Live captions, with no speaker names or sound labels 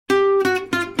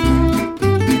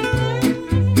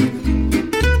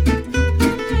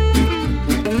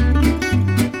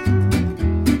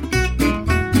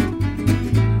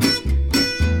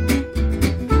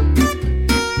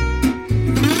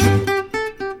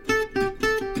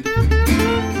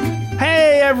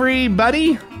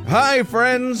everybody. Hi,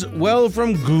 friends. Well,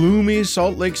 from gloomy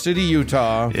Salt Lake City,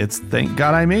 Utah, It's Thank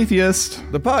God I'm Atheist.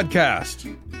 the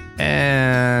podcast.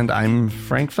 And I'm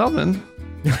Frank Feldman.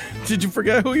 Did you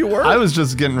forget who you were? I was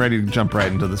just getting ready to jump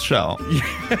right into the show.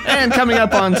 And coming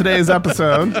up on today's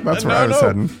episode, that's where I was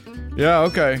heading. Yeah,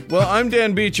 okay. Well, I'm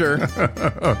Dan Beecher.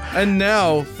 And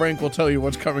now Frank will tell you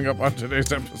what's coming up on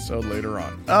today's episode later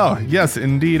on. Oh, yes,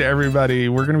 indeed, everybody.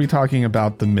 We're going to be talking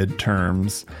about the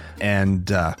midterms.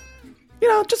 And,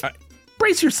 just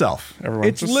brace yourself, everyone.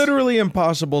 It's literally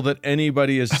impossible that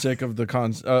anybody is sick of the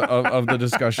of the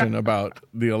discussion about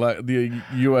the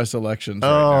U.S. elections right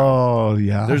now.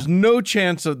 Yeah. There's no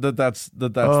chance that's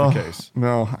the case.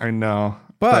 No, I know.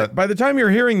 But by the time you're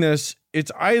hearing this,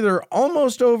 it's either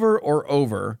almost over or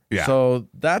over. Yeah. So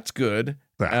that's good.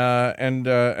 Yeah.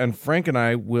 And Frank and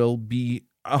I will be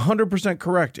 100%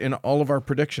 correct in all of our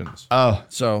predictions. Oh,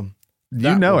 So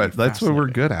you know it. That's what we're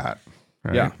good at.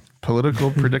 Right? Yeah.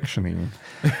 Political predictioning.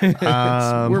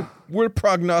 We're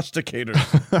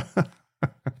prognosticators.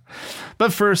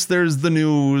 But first, there's the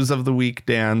news of the week,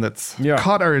 Dan, that's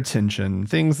caught our attention.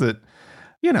 Things that,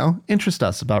 interest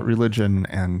us about religion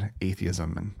and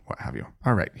atheism and what have you.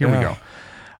 All right, here we go.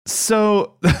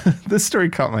 So this story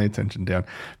caught my attention, Dan,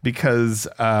 because,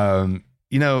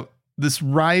 this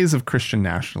rise of Christian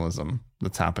nationalism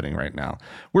that's happening right now,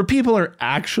 where people are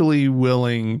actually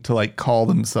willing to call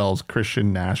themselves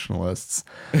Christian nationalists,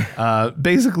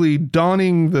 basically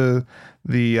donning the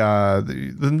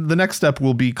next step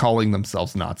will be calling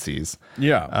themselves Nazis.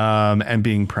 Yeah. And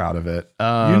being proud of it.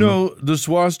 The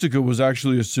swastika was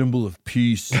actually a symbol of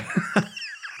peace.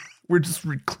 We're just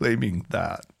reclaiming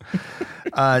that.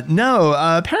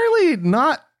 Apparently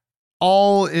not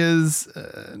all is,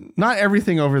 not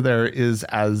everything over there is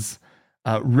as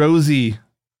rosy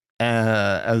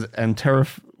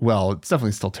well, it's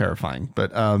definitely still terrifying,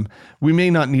 but we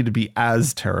may not need to be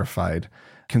as terrified,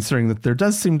 considering that there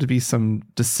does seem to be some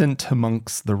dissent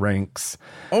amongst the ranks.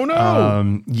 Oh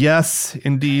no! Yes,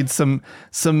 indeed, some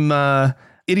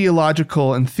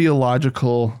ideological and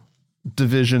theological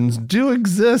divisions do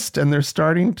exist, and they're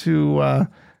starting to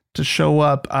show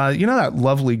up. That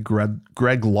lovely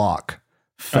Greg Locke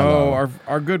fellow. Oh,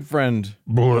 our good friend.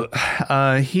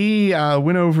 He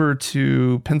went over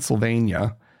to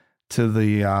Pennsylvania to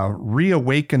the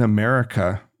Reawaken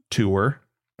America tour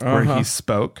where he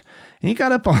spoke. And he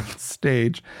got up on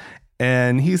stage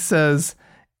and he says,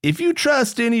 "If you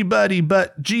trust anybody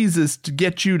but Jesus to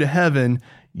get you to heaven,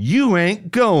 you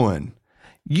ain't going.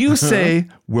 You say,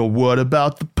 well, what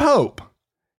about the Pope?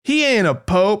 He ain't a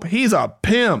Pope. He's a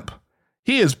pimp.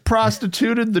 He has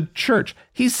prostituted the church."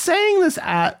 He's saying this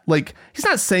he's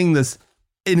not saying this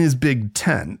in his big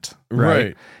tent,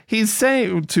 right? He's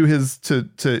saying to his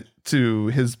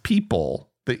people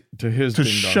to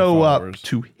show up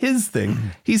to his thing.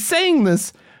 He's saying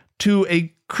this to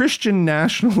a Christian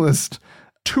nationalist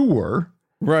tour,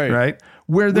 right?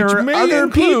 Where there are other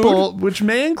people, which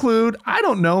may include, I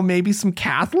don't know, maybe some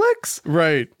Catholics,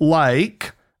 right?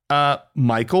 Like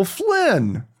Michael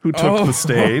Flynn, who took the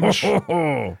stage,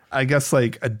 I guess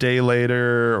a day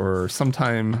later or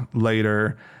sometime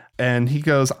later. And he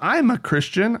goes, "I'm a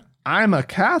Christian. I'm a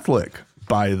Catholic,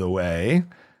 by the way."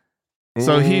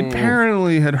 So he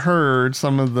apparently had heard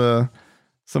some of the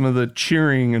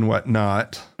cheering and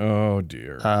whatnot. Oh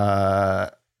dear.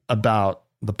 About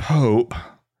the Pope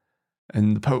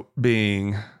and the Pope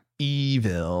being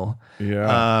evil.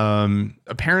 Yeah.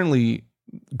 Apparently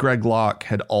Greg Locke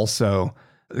had also,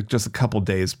 just a couple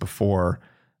days before,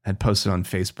 had posted on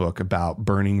Facebook about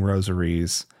burning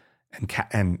rosaries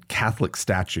and Catholic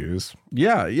statues.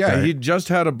 Yeah. Right? He just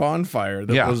had a bonfire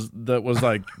that was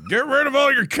like, get rid of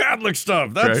all your Catholic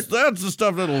stuff. That's the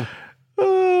stuff that'll.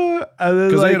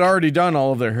 Because they had already done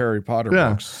all of their Harry Potter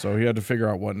books, so he had to figure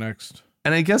out what next.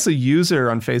 And I guess a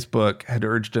user on Facebook had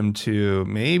urged him to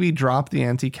maybe drop the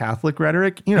anti-Catholic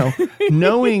rhetoric,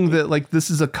 knowing that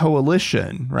this is a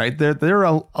coalition, right? They're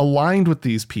aligned with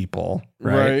these people,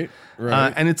 right?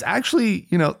 Right. And it's actually,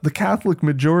 the Catholic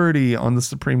majority on the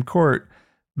Supreme Court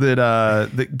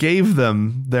that gave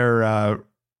them their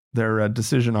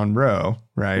decision on Roe,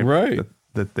 right? Right.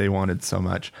 That they wanted so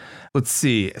much. Let's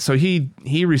see. So he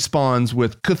responds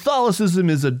with, "Catholicism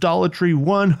is idolatry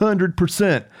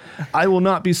 100%. I will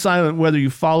not be silent whether you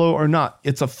follow or not.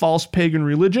 It's a false pagan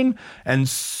religion and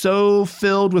so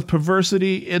filled with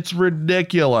perversity, it's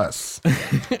ridiculous."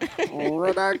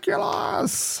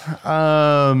 Ridiculous.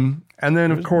 And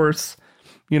then, of course,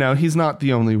 he's not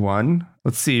the only one.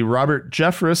 Let's see. Robert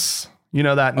Jeffress,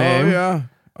 that name? Oh, yeah.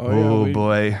 Oh,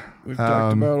 boy. We've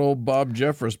talked about old Bob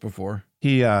Jeffress before.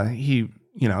 He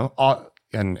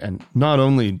and not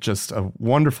only just a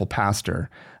wonderful pastor,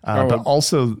 but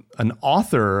also an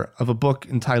author of a book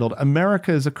entitled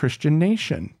America is a Christian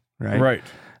Nation, right? Right.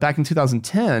 Back in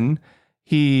 2010,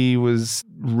 he was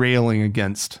railing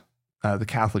against the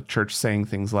Catholic Church, saying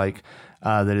things like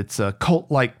that it's a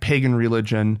cult-like pagan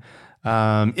religion.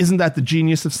 Isn't that the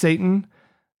genius of Satan?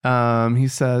 He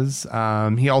says.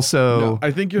 He also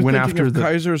I think you're thinking of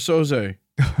Kaiser Soze.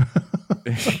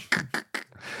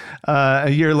 A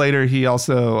year later, he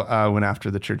also went after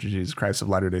the Church of Jesus Christ of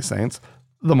Latter-day Saints,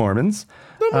 the Mormons.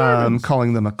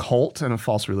 Calling them a cult and a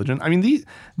false religion. I mean,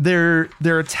 they're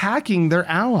attacking their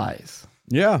allies.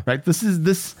 Yeah. Right.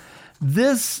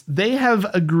 They have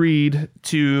agreed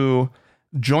to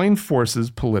join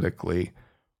forces politically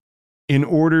in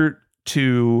order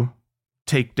to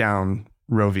take down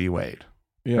Roe v. Wade.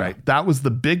 Yeah. Right. That was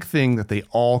the big thing that they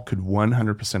all could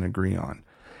 100% agree on.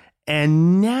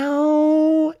 And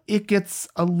now it gets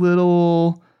a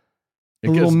little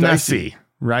messy,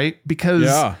 right?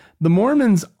 Because the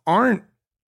Mormons aren't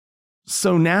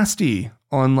so nasty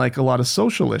on like a lot of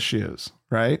social issues,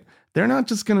 right? They're not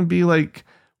just going to be like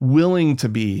willing to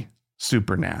be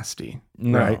super nasty,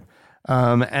 right?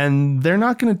 And they're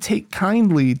not going to take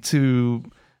kindly to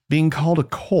being called a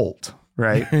cult,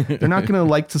 right? They're not going to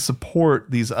like to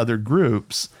support these other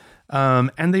groups.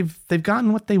 And they've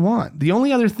gotten what they want. The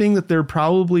only other thing that they're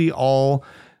probably all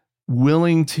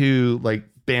willing to like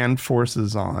band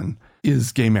forces on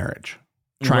is gay marriage,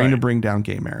 trying to bring down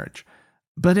gay marriage.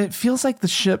 But it feels like the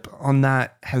ship on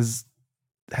that has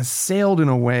sailed in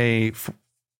a way,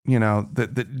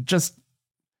 that just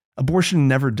abortion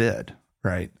never did.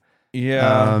 Right.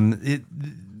 Yeah.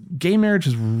 Gay marriage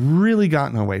has really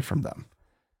gotten away from them.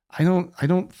 I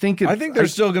don't think it. I think they're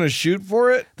still going to shoot for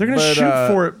it. They're going to shoot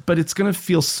for it, but it's going to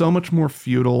feel so much more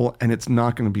futile, and it's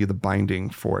not going to be the binding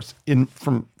force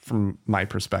from my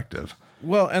perspective.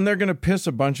 Well, and they're going to piss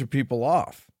a bunch of people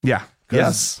off. Yeah.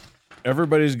 Yes.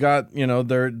 Everybody's got,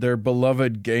 their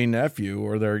beloved gay nephew,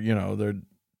 or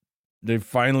they've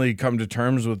finally come to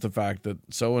terms with the fact that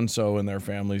so and so in their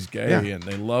family's gay, and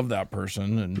they love that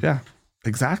person. And yeah,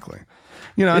 exactly.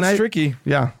 It's tricky.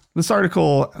 Yeah. This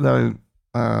article that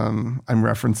I'm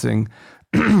referencing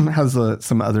has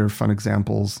some other fun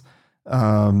examples.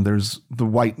 There's the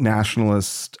white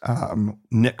nationalist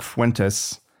Nick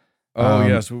Fuentes.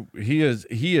 Yes, he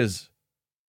is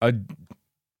a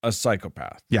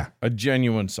psychopath. Yeah, a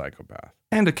genuine psychopath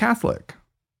and a Catholic.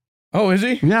 Oh, is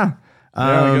he? Yeah.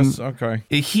 I guess okay.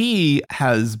 He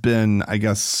has been, I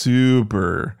guess,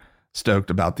 super stoked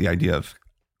about the idea of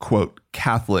quote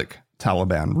Catholic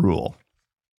Taliban rule.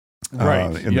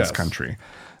 In this country,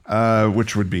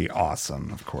 which would be awesome,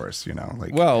 of course,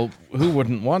 well, who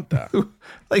wouldn't want that?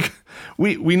 Like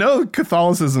we know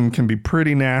Catholicism can be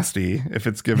pretty nasty if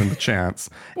it's given the chance.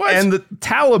 What? And the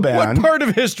Taliban, what part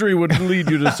of history would lead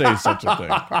you to say such a thing?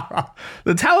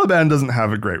 The Taliban doesn't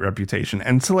have a great reputation,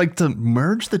 and to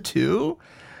merge the two,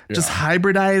 just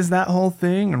hybridize that whole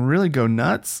thing and really go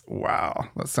nuts. Wow,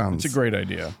 it's a great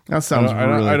idea. That sounds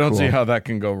really cool. I don't see how that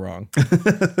can go wrong.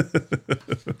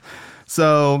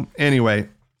 So anyway,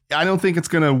 I don't think it's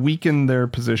going to weaken their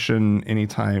position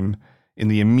anytime in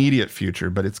the immediate future,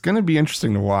 but it's going to be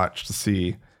interesting to watch to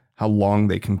see how long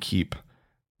they can keep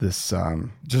this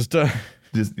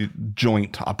this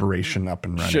joint operation up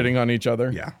and running. Shitting on each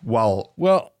other. Yeah. Well,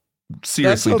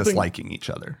 seriously disliking each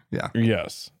other. Yeah.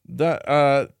 Yes.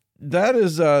 That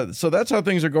is so that's how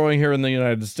things are going here in the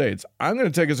United States. I'm going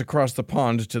to take us across the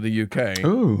pond to the UK.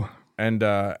 Ooh. And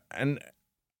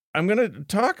I'm going to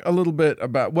talk a little bit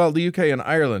about the UK and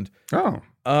Ireland. Oh.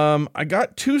 I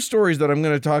got two stories that I'm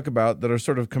going to talk about that are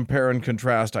sort of compare and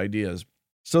contrast ideas.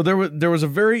 So there was a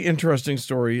very interesting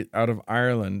story out of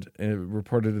Ireland,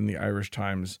 reported in the Irish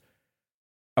Times,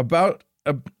 about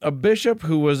a bishop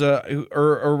who was a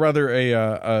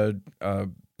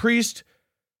priest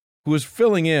who was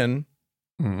filling in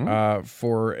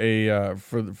for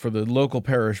the local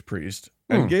parish priest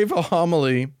and gave a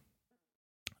homily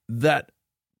that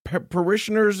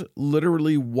parishioners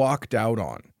literally walked out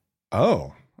on.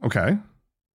 Oh, okay.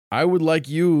 I would like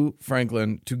you,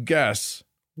 Franklin, to guess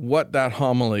what that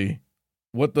homily,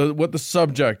 what the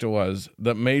subject was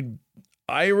that made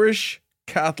Irish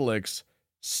Catholics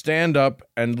stand up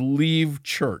and leave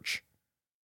church.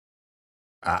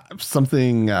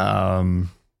 Something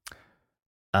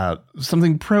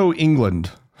pro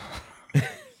England.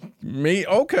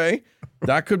 Okay,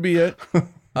 that could be it.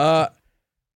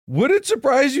 Would it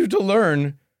surprise you to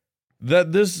learn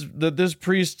that this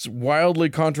priest's wildly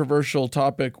controversial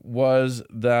topic was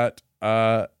that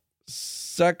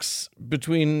sex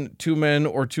between two men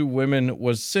or two women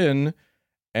was sin,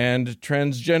 and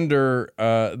transgender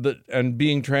and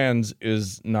being trans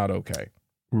is not okay.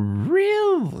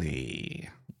 Really?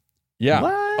 Yeah.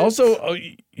 What? Also,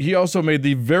 he also made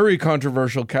the very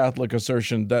controversial Catholic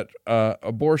assertion that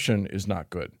abortion is not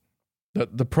good.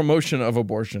 That the promotion of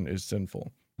abortion is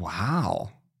sinful.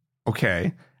 Wow.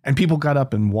 Okay. And people got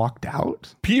up and walked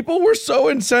out? People were so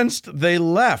incensed, they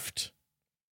left.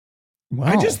 Wow.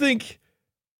 I just think,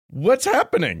 what's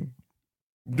happening?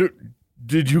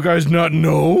 Did you guys not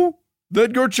know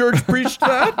that your church preached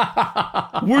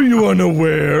that? Were you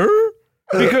unaware?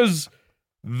 Because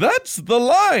that's the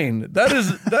line.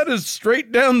 That is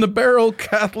straight down the barrel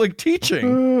Catholic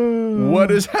teaching.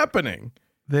 What is happening?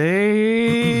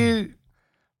 Boy,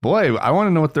 I want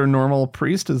to know what their normal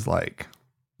priest is like.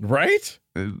 Right?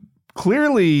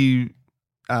 Clearly,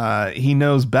 he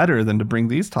knows better than to bring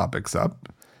these topics up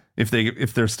if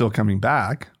they're still coming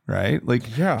back, right?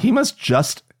 Like, yeah. He must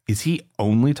just, is he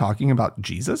only talking about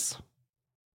Jesus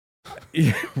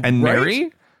and Mary?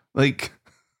 Right? Like,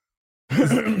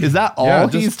 is that all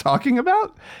he's talking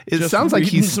about? It sounds like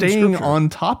he's staying on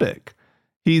topic.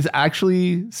 He's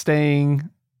actually staying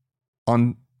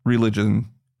on religion.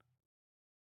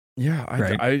 Yeah,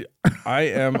 right? I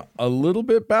am a little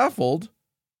bit baffled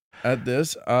at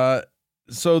this.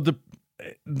 So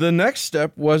the next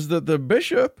step was that the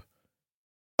bishop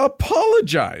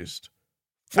apologized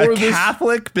for this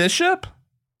Catholic bishop.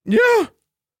 Yeah.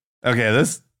 Okay,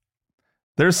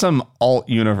 there's some alt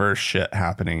universe shit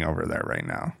happening over there right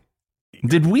now.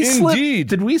 Did we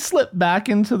slip back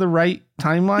into the right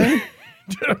timeline?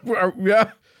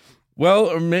 Yeah. Well,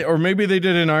 or maybe they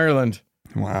did in Ireland.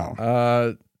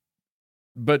 Wow.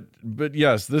 But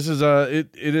yes, this is it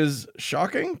is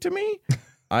shocking to me.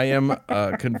 I am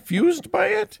confused by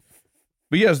it.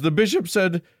 But yes, the bishop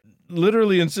said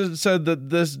that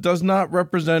this does not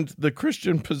represent the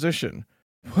Christian position.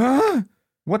 Huh?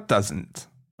 What doesn't?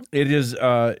 It is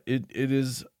it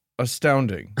is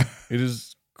astounding. It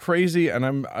is crazy, and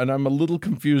I'm a little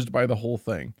confused by the whole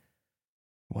thing.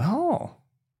 Well,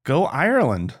 go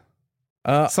Ireland.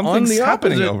 Something's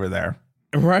happening over there.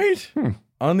 Right?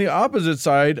 On the opposite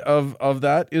side of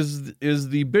that is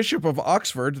the Bishop of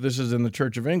Oxford. This is in the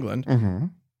Church of England,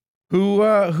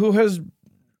 who has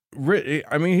written.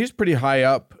 I mean, he's pretty high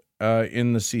up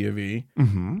in the C of E,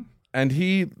 and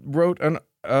he wrote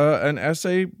an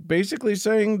essay basically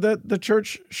saying that the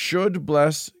church should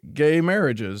bless gay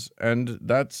marriages, and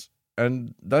that's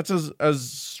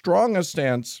as strong a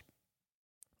stance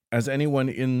as anyone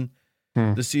in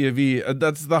the C of E.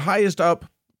 That's the highest up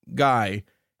guy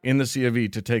in the C of E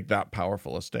to take that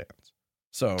powerful a stance.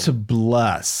 So to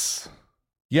bless,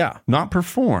 yeah, not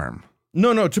perform.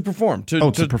 No, to perform.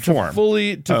 To perform. To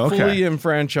fully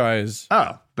enfranchise.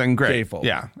 Oh, then great. Gay folk.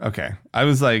 Yeah. Okay. I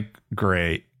was like,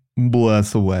 great.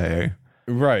 Bless away.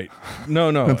 Right.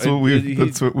 No. That's what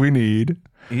we need.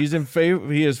 He's in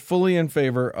favor. He is fully in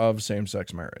favor of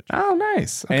same-sex marriage. Oh,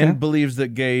 nice. Okay. And believes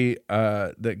that gay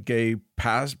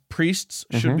priests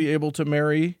should be able to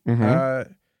marry.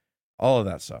 All of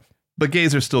that stuff. But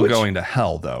gays are still going to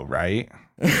hell, though, right?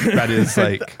 That is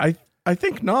like I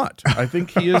think not. I think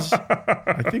he is.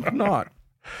 I think not.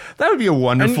 That would be a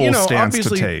wonderful stance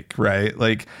to take, right?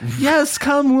 Like, yes,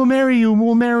 come, we'll marry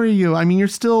you. I mean, you're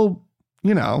still,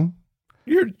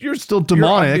 you're still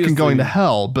demonic and going to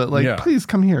hell, but like, please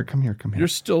come here. You're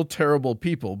still terrible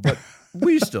people, but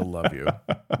we still love you.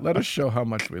 Let us show how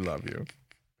much we love you.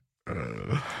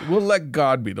 We'll let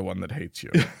God be the one that hates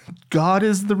you. God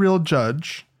is the real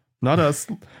judge, not us.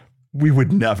 We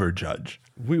would never judge.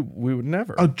 We would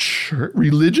never. A church,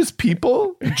 religious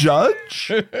people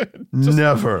judge?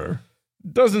 Never.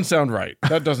 Doesn't sound right.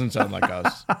 That doesn't sound like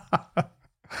us.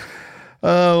 Oh,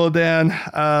 well, Dan,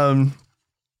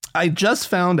 I just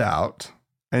found out,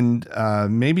 and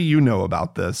maybe you know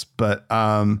about this, but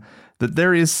that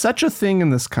there is such a thing in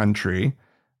this country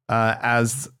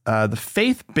as the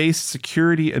Faith-Based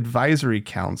Security Advisory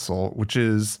Council, which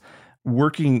is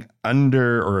working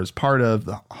under or as part of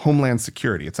the Homeland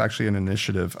Security. It's actually an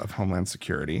initiative of Homeland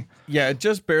Security. Yeah, it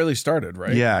just barely started,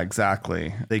 right? Yeah,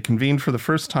 exactly. They convened for the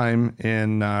first time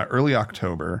in early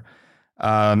October.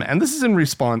 And this is in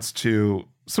response to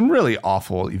some really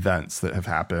awful events that have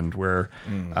happened where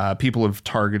people have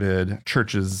targeted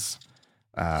churches,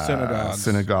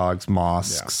 synagogues,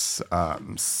 mosques,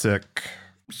 sick.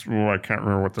 I can't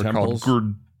remember what they're Temples.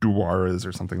 called. Gurdwaras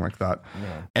or something like that.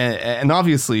 Yeah. And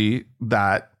obviously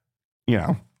that,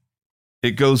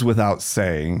 it goes without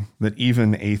saying that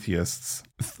even atheists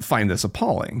find this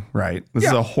appalling, right? This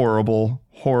is a horrible,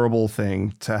 horrible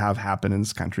thing to have happen in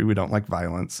this country. We don't like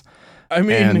violence. I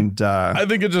mean, I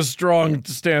think it's a strong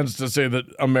stance to say that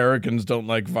Americans don't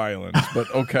like violence,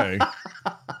 but okay.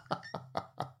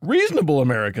 Reasonable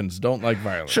Americans don't like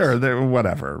violence. Sure, they're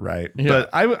whatever, right? Yeah. But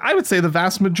I would say the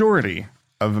vast majority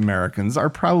of Americans are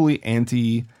probably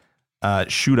anti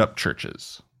shoot up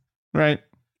churches, right?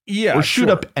 Yeah. Or shoot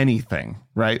up anything,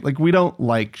 right? Like, we don't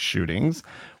like shootings.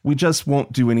 We just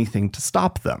won't do anything to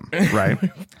stop them, right?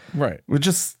 Right.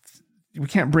 We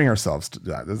can't bring ourselves to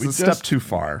that. This is a step too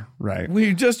far, right?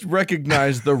 We just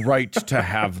recognize the right to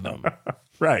have them.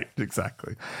 Right,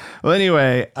 exactly. Well,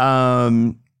 anyway,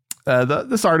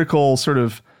 this article sort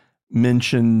of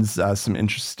mentions some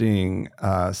interesting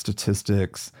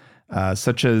statistics,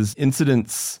 such as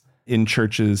incidents in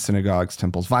churches, synagogues,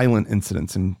 temples, violent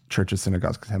incidents in churches,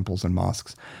 synagogues, temples, and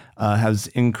mosques has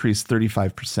increased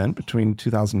 35% between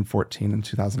 2014 and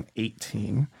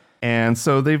 2018. And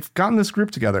so they've gotten this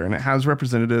group together, and it has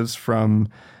representatives from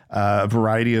a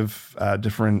variety of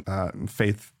different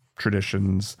faith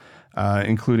traditions,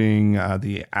 including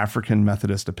the African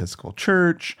Methodist Episcopal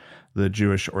Church, the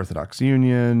Jewish Orthodox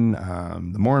Union,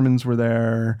 the Mormons were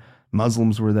there,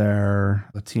 Muslims were there,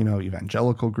 Latino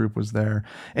evangelical group was there.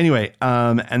 Anyway,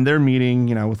 and they're meeting,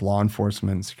 with law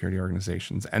enforcement and security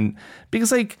organizations. And because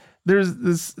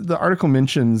the article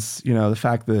mentions, the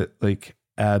fact that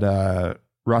at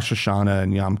Rosh Hashanah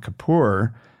and Yom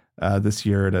Kippur this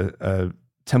year at a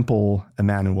Temple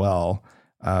Emmanuel,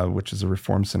 which is a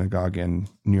Reform synagogue in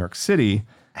New York City,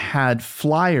 had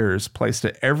flyers placed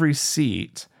at every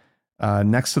seat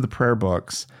next to the prayer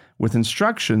books with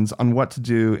instructions on what to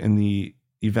do in the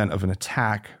event of an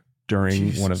attack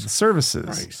during one of the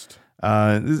services.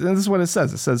 This is what it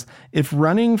says. It says, if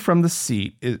running from the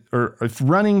seat if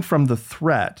running from the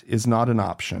threat is not an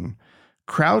option,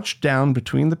 crouch down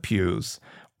between the pews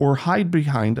or hide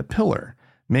behind a pillar.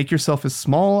 Make yourself as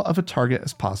small of a target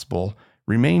as possible.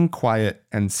 Remain quiet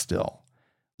and still.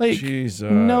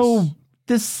 Jesus. No,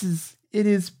 it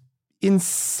is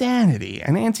insanity.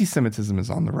 And anti-Semitism is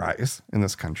on the rise in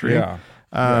this country. Yeah.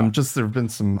 Just there have been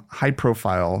some high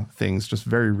profile things just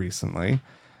very recently.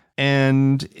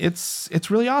 And it's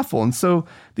really awful. And so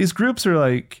these groups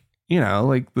are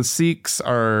the Sikhs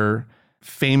are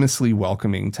famously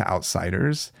welcoming to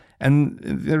outsiders. And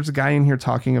there's a guy in here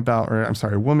talking about,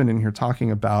 a woman in here talking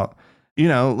about,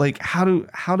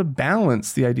 how to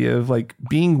balance the idea of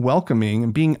being welcoming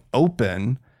and being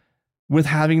open with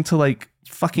having to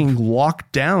fucking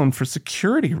lock down for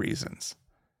security reasons.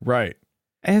 Right.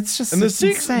 And it's just, and the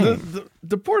Sikhs,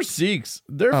 the poor Sikhs,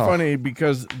 they're funny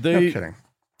because they've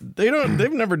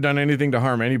never done anything to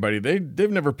harm anybody.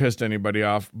 They've never pissed anybody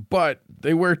off, but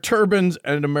they wear turbans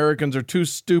and Americans are too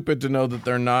stupid to know that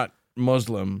they're not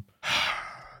Muslim.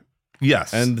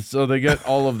 Yes. And so they get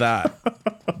all of that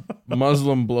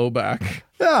Muslim blowback.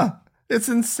 Yeah. It's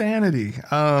insanity.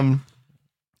 And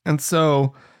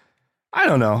so I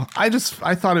don't know. I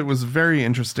thought it was very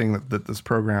interesting that this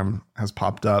program has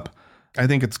popped up. I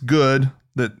think it's good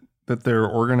that they're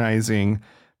organizing,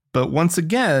 but once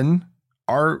again,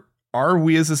 are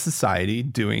we as a society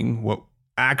doing what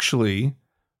actually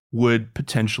would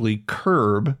potentially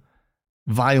curb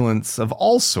violence of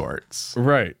all sorts?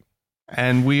 Right.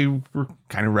 And we were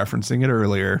kind of referencing it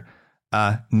earlier.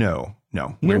 No,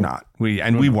 we're not.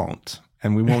 We won't.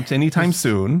 And we won't anytime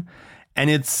soon.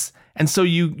 And so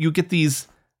you get these,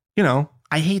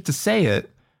 I hate to say it,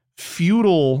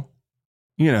 feudal,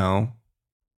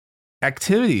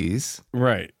 activities.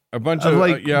 Right. A bunch of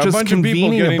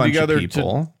people getting together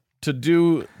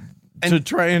to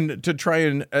try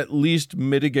and at least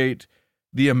mitigate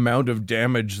the amount of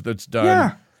damage that's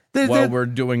done while we're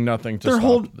doing nothing to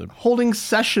stop them. Holding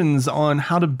sessions on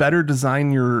how to better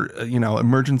design your,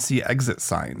 emergency exit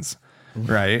signs,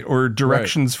 right? Or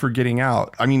directions for getting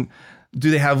out. I mean,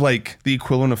 do they have the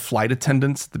equivalent of flight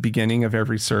attendants at the beginning of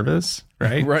every service,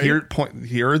 right? Right.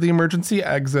 Here are the emergency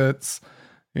exits.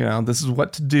 This is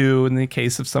what to do in the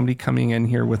case of somebody coming in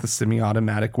here with a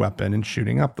semi-automatic weapon and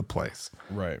shooting up the place.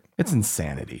 Right. It's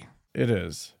insanity. It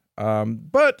is.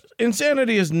 But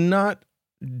insanity is not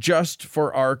just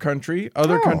for our country.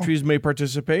 Other countries may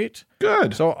participate.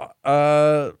 Good. So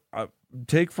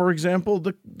take, for example,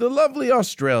 the lovely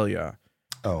Australia.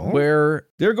 Where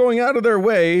they're going out of their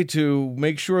way to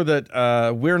make sure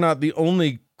that we're not the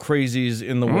only crazies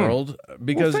in the world.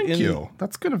 Because thank you.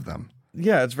 That's good of them.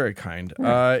 Yeah, it's very kind.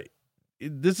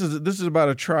 This is about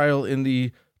a trial in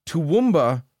the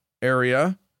Toowoomba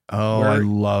area. Oh, I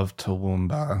love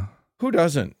Toowoomba. Who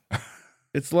doesn't?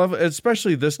 It's love,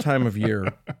 especially this time of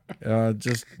year.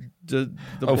 Just the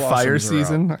fire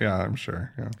season. Yeah, I'm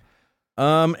sure.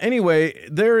 Yeah. Anyway,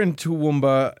 they're in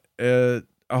Toowoomba.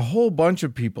 a whole bunch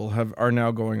of people are now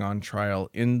going on trial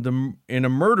in a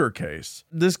murder case.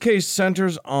 This case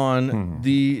centers on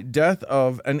the death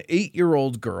of an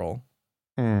 8-year-old girl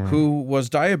who was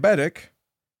diabetic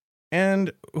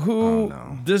and who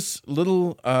this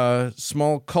little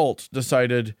small cult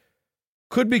decided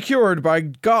could be cured by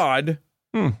God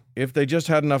if they just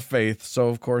had enough faith. So,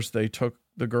 of course, they took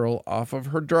the girl off of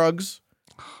her drugs,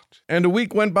 and a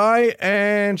week went by,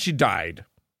 and she died.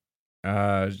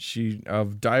 She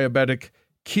of diabetic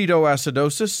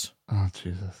ketoacidosis. Oh,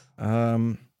 Jesus.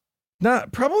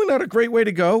 Probably not a great way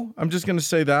to go. I'm just going to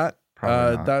say that.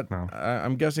 No.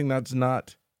 I'm guessing that's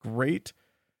not great.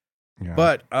 Yeah.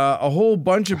 But a whole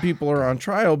bunch of people are on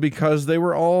trial because they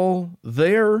were all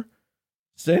there,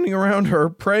 standing around her,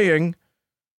 praying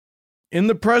in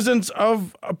the presence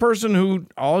of a person who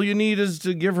all you need is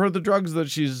to give her the drugs that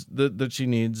she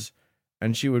needs,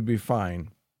 and she would be fine.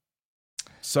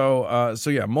 So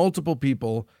yeah, multiple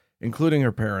people, including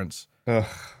her parents,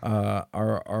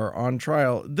 are on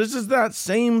trial. This is that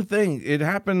same thing. It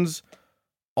happens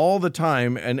all the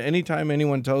time, and anytime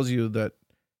anyone tells you that,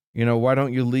 why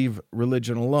don't you leave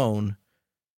religion alone?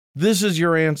 This is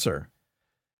your answer.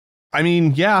 I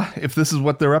mean, yeah, if this is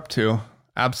what they're up to,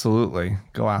 absolutely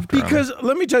go after them. Because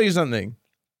let me tell you something.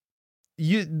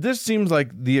 This seems like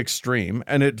the extreme,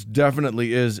 and it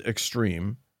definitely is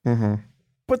extreme. Mm-hmm.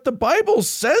 But the Bible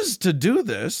says to do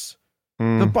this.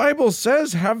 The Bible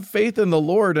says, have faith in the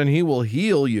Lord and he will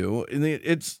heal you. And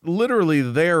it's literally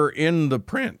there in the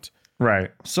print.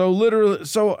 Right.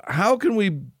 So how can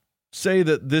we say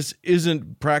that this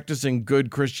isn't practicing good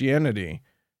Christianity?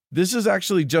 This is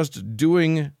actually just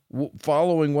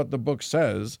following what the book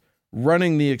says,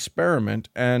 running the experiment,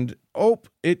 and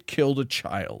it killed a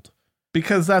child.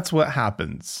 Because that's what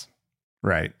happens.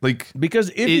 Right.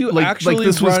 Because if you actually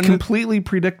this was completely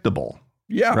predictable.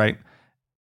 Yeah. Right.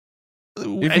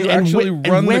 If you actually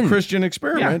run the Christian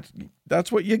experiment,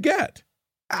 that's what you get.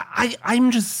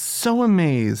 I'm just so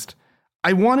amazed.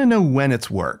 I want to know when it's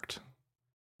worked.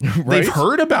 Right? They've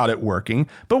heard about it working,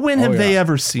 but when have they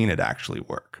ever seen it actually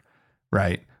work?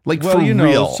 Right.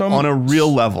 Real, on a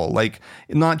real level,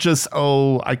 not just,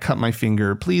 I cut my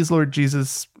finger. Please, Lord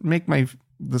Jesus, make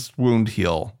this wound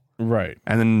heal. Right.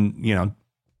 And then,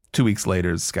 2 weeks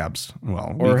later, scabs.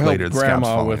 Well, or help later,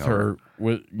 grandma with her.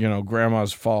 With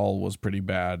grandma's fall was pretty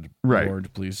bad. Right.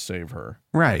 Lord, please save her.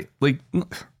 Right.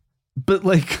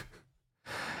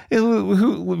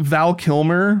 Val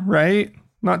Kilmer, right?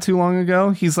 Not too long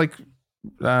ago, he's a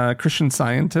Christian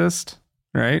Scientist,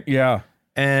 right? Yeah.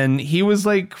 And he was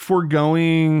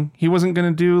foregoing. He wasn't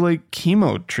going to do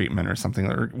chemo treatment or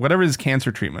something, or whatever his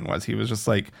cancer treatment was. He was just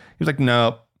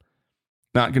nope.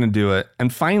 Not going to do it.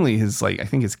 And finally I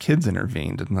think his kids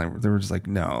intervened, and they were just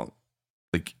no,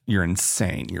 you're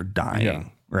insane. You're dying. Yeah.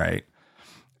 Right.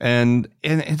 And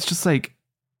it's just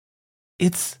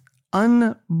it's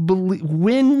unbelievable.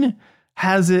 When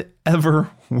has it ever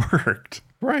worked?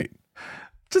 Right.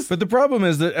 But the problem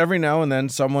is that every now and then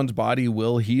someone's body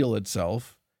will heal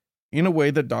itself in a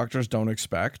way that doctors don't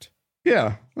expect.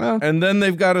 Yeah. Well, and then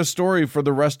they've got a story for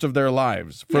the rest of their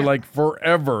lives. For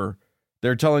forever.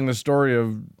 They're telling the story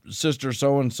of Sister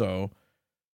so-and-so.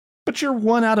 But you're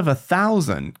 1 out of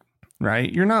 1,000,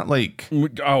 right? You're not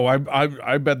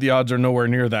I bet the odds are nowhere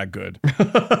near that good.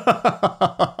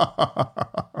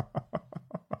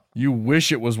 You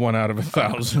wish it was 1 out of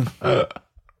 1,000.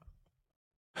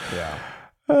 Yeah.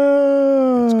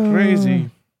 It's crazy.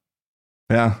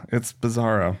 Yeah, it's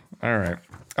bizarro. All right.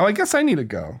 Oh, I guess I need to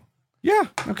go. Yeah.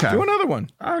 Okay. Do another one.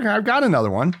 Okay, I've got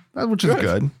another one, which is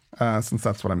good. Since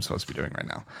that's what I'm supposed to be doing right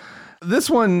now. This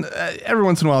one, every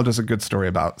once in a while, just a good story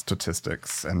about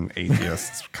statistics and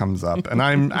atheists comes up, and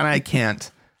I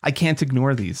can't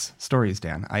ignore these stories,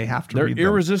 Dan. I have to read them. They're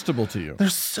irresistible to you. They're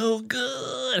so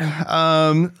good.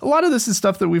 A lot of this is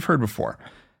stuff that we've heard before,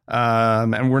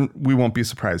 and we won't be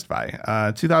surprised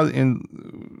by.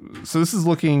 So this is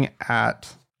looking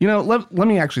at. Let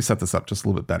me actually set this up just a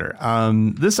little bit better.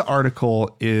 This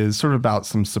article is sort of about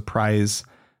some surprise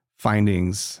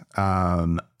findings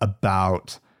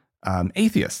about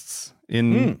atheists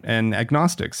and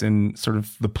agnostics in sort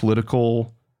of the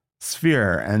political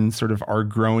sphere and sort of our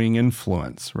growing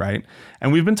influence, right?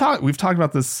 And we've talked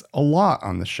about this a lot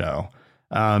on the show,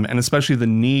 and especially the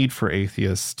need for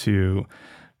atheists to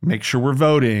make sure we're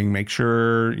voting, make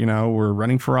sure we're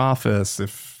running for office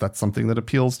if that's something that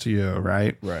appeals to you,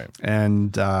 right? Right.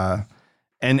 And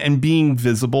being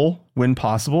visible when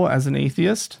possible as an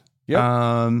atheist.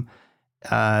 Yep.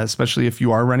 Especially if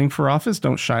you are running for office,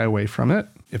 don't shy away from it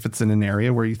if it's in an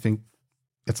area where you think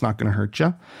it's not going to hurt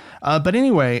you. But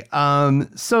anyway,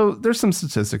 so there's some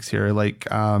statistics here.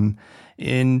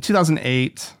 In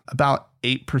 2008, about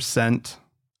 8%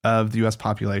 of the U.S.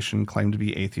 population claimed to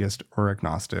be atheist or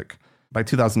agnostic. By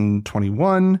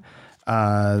 2021,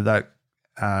 that,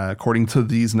 according to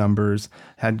these numbers,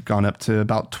 had gone up to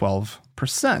about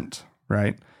 12%,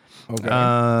 right?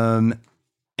 Okay.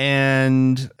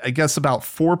 And I guess about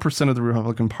 4% of the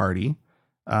Republican Party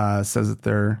says that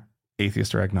they're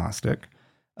atheist or agnostic,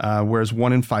 whereas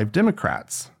 1 in 5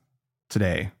 Democrats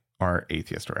today are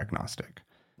atheist or agnostic.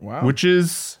 Wow. Which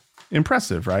is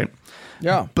impressive, right?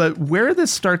 Yeah. But where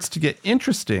this starts to get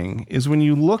interesting is when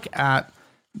you look at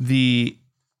the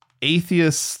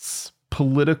atheists'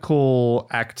 political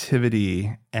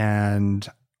activity and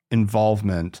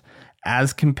involvement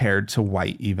as compared to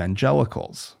white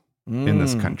evangelicals in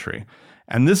this country.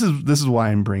 And this is why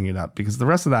I'm bringing it up, because the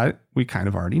rest of that we kind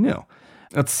of already knew.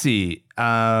 Let's see.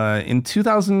 In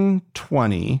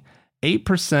 2020,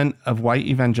 8% of white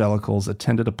evangelicals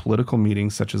attended a political meeting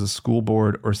such as a school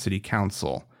board or city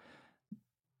council.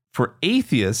 For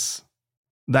atheists,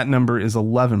 that number is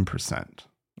 11%.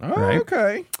 Oh, right?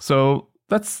 okay. So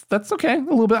that's okay. A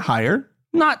little bit higher,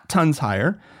 not tons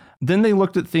higher. Then they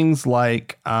looked at things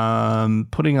like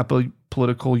putting up a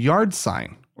political yard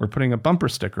sign or putting a bumper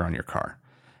sticker on your car.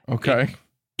 Okay.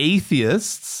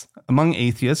 Among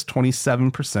atheists,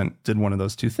 27% did one of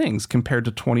those two things compared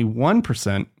to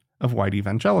 21% of white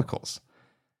evangelicals.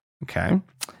 Okay.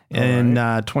 In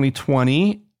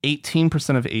 2020,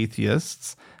 18% of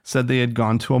atheists said they had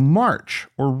gone to a march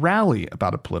or rally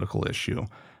about a political issue,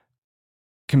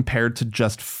 compared to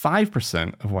just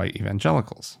 5% of white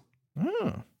evangelicals.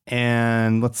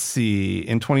 And let's see,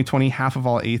 in 2020, half of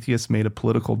all atheists made a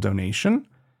political donation.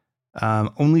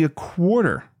 Only a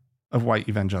quarter of white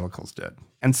evangelicals did.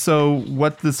 And so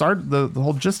what the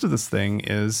whole gist of this thing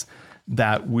is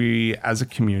that we, as a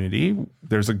community,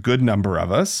 there's a good number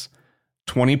of us,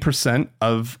 20%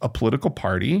 of a political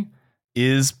party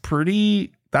is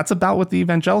that's about what the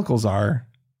evangelicals are,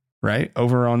 right?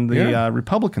 Over on the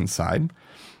Republican side.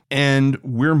 And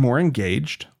we're more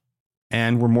engaged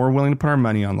and we're more willing to put our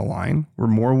money on the line. We're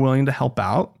more willing to help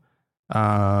out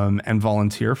and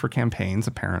volunteer for campaigns,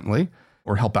 apparently,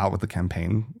 or help out with the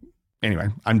campaign. Anyway,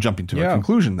 I'm jumping to a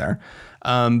conclusion there.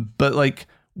 But like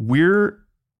we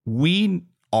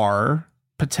are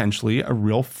potentially a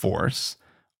real force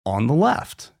on the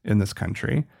left in this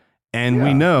country. And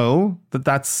we know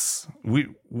that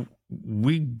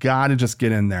we got to just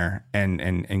get in there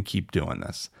and keep doing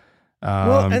this.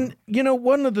 Well, and you know,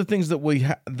 one of the things that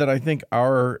that I think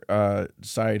our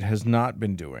side has not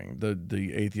been doing,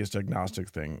 the atheist agnostic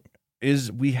thing,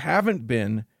 is we haven't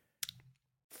been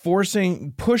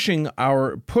pushing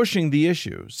the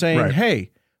issue, saying,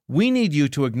 hey, we need you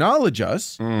to acknowledge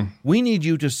us. We need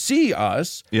you to see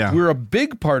us. Yeah. We're a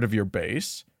big part of your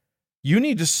base. You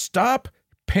need to stop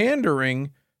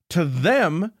pandering to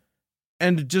them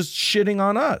and just shitting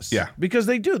on us. Yeah. Because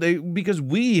they do. Because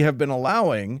we have been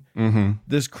allowing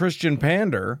this Christian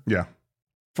pander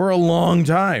for a long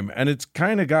time, and it's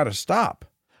kind of got to stop.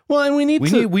 Well, and we need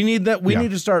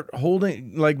to start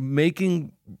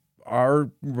making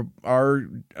our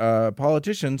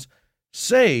politicians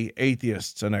say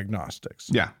atheists and agnostics.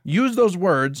 Yeah. Use those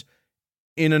words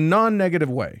in a non-negative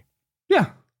way.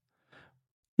 Yeah.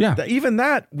 Yeah. Even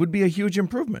that would be a huge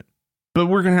improvement. But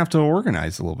we're going to have to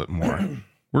organize a little bit more.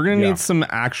 We're going to need some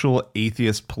actual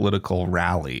atheist political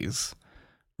rallies,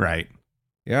 right?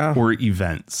 Yeah. Or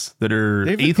events that are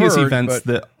atheist events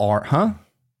that are,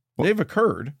 They've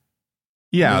occurred.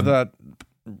 Yeah. That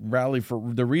rally for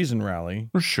the Reason rally.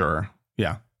 For sure.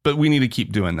 Yeah. But we need to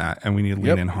keep doing that, and we need to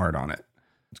lean in hard on it.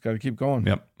 It's got to keep going.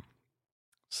 Yep.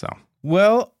 So.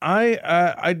 Well,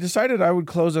 I decided I would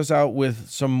close us out with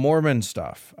some Mormon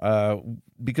stuff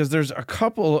because there's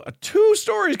two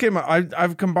stories came up.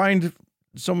 I've combined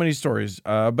so many stories,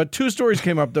 but two stories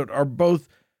came up that are both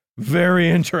very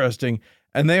interesting,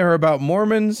 and they are about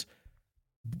Mormons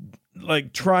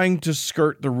like trying to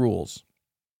skirt the rules.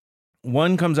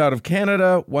 One comes out of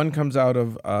Canada, one comes out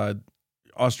of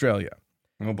Australia.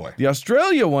 Oh boy. The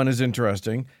Australia one is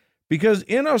interesting because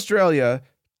in Australia,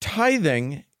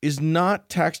 tithing is not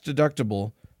tax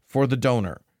deductible for the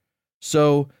donor.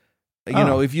 So,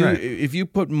 if you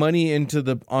put money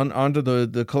into onto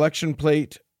the collection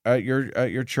plate at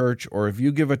your church, or if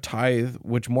you give a tithe,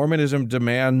 which Mormonism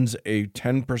demands a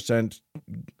 10%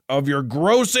 of your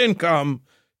gross income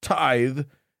tithe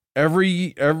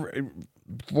every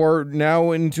for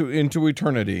now into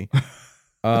eternity.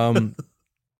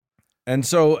 And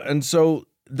so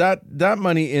that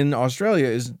money in Australia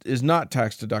is not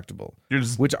tax deductible,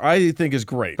 which I think is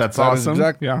great. That's awesome.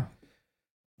 Yeah.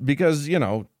 Because,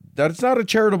 that's not a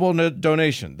charitable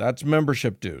donation. That's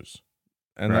membership dues.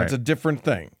 and that's a different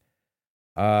thing.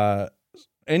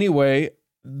 Anyway,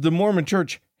 the Mormon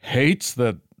Church hates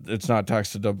that it's not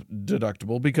tax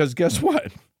deductible because guess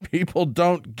what? People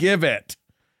don't give it.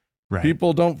 Right.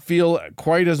 People don't feel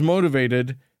quite as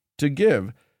motivated to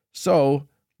give. So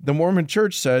the Mormon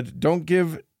Church said, don't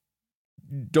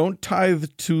tithe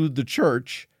to the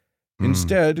church.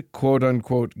 Instead, quote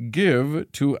unquote,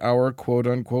 give to our quote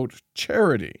unquote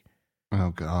charity. Oh,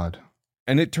 God.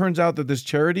 And it turns out that this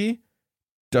charity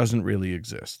doesn't really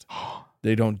exist.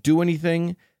 They don't do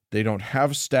anything. They don't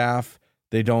have staff.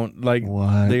 They don't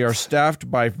they are staffed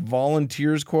by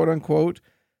volunteers, quote unquote.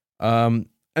 And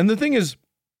the thing is,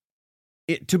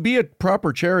 to be a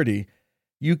proper charity,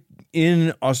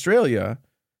 in Australia,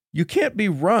 you can't be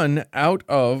run out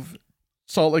of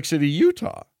Salt Lake City,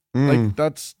 Utah. Like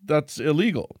that's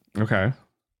illegal. Okay.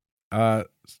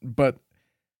 But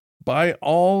by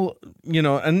all,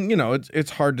 it's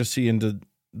hard to see into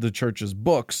the church's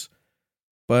books,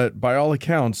 but by all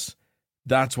accounts,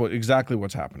 that's exactly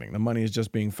what's happening. The money is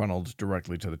just being funneled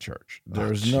directly to the church.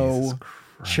 There's no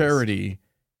charity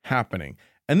happening.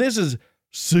 And this is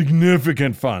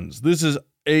significant funds. This is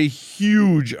a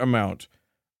huge amount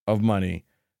of money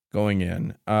going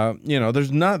in.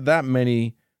 There's not that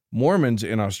many Mormons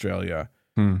in Australia,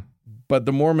 but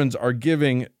the Mormons are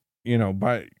giving,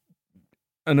 by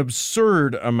an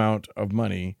absurd amount of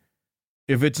money.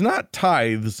 If it's not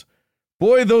tithes,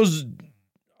 boy, those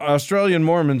Australian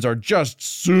Mormons are just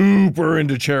super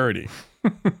into charity.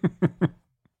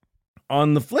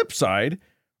 On the flip side,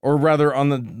 or rather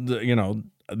on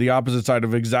the opposite side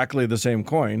of exactly the same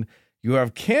coin, you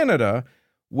have Canada,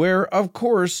 where, of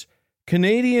course,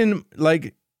 Canadian,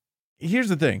 here's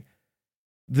the thing.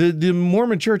 The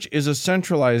Mormon Church is a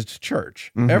centralized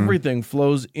church. Mm-hmm. Everything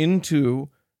flows into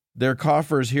their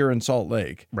coffers here in Salt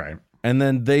Lake. Right. And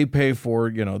then they pay for,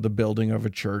 the building of a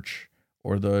church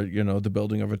or the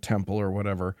building of a temple or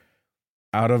whatever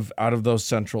out of those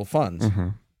central funds. Mm-hmm.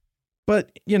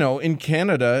 But, in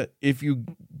Canada, if you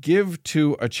give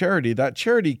to a charity, that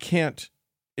charity cannot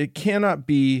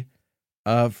be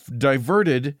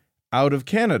diverted out of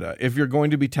Canada if you're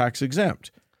going to be tax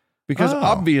exempt. Because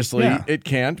obviously it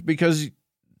can't, because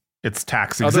it's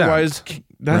tax exempt. Otherwise,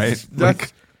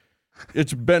 that's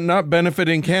it's not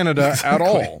benefiting Canada at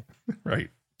all. Right.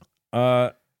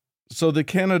 So the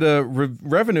Canada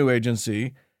Revenue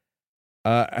Agency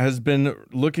has been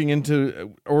looking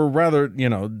into, or rather,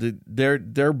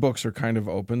 their books are kind of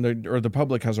open, or the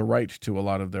public has a right to a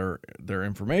lot of their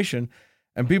information,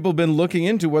 and people have been looking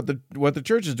into what the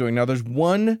church is doing. Now, there's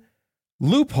one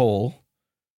loophole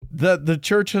that the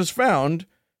church has found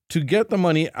to get the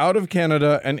money out of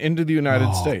Canada and into the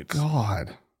United States. God.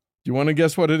 Do you want to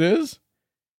guess what it is?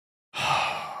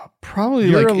 Probably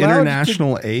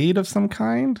international aid of some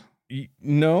kind?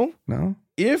 No. No?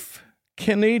 If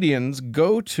Canadians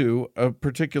go to a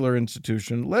particular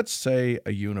institution, let's say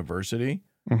a university,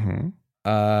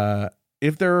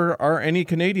 if there are any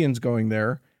Canadians going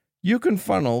there, you can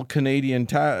funnel Canadian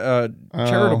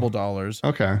charitable dollars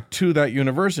to that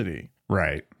university.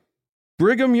 Right.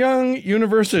 Brigham Young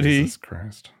University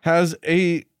has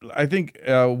I think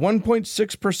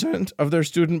 1.6% of their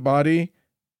student body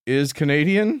is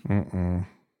Canadian,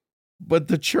 but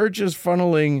the church is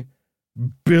funneling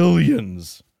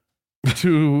billions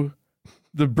to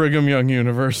the Brigham Young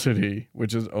University,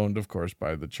 which is owned, of course,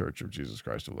 by the Church of Jesus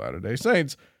Christ of Latter-day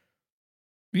Saints.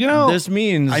 This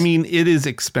means... it is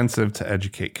expensive to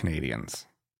educate Canadians.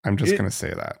 I'm just going to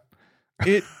say that.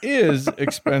 It is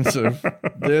expensive.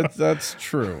 That's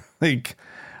true.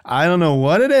 I don't know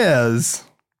what it is.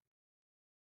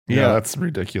 Yeah, that's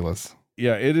ridiculous.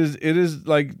 Yeah, it is. It is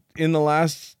in the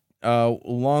last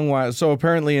long while. So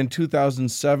apparently in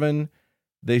 2007,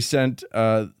 they sent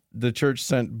the church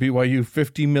sent BYU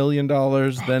 $50 million.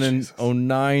 Then in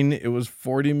 2009, it was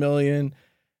 $40 million.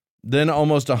 Then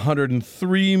almost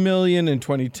 $103 million in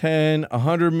 2010,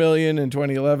 $100 million in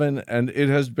 2011, and it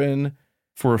has been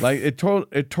it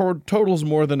totals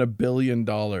more than $1 billion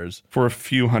for a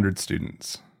few hundred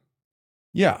students.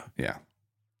 Yeah.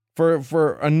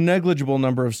 For a negligible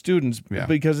number of students,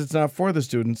 because it's not for the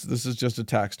students. This is just a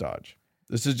tax dodge.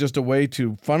 This is just a way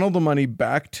to funnel the money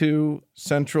back to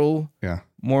central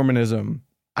Mormonism.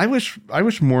 I wish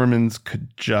Mormons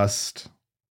could just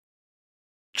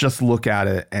look at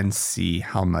it and see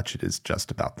how much it is just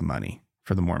about the money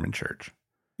for the Mormon Church.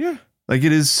 Yeah. It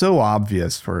is so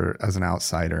obvious as an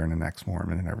outsider and an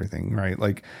ex-Mormon and everything, right?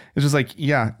 It's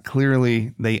just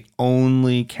clearly they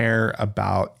only care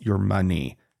about your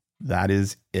money. That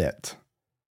is it.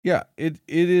 Yeah, it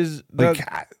is. They're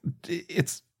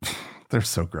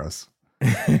so gross.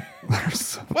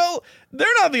 Well, they're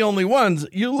not the only ones.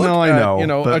 You look I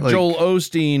know, a Joel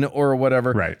Osteen or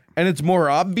whatever, right? And it's more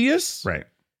obvious, right?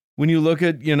 When you look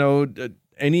at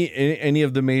any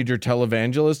of the major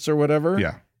televangelists or whatever,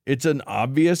 yeah, it's an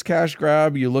obvious cash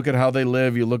grab. You look at how they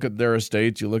live. You look at their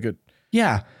estates. You look at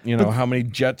how many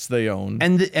jets they own,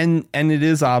 and it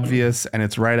is obvious, and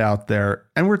it's right out there.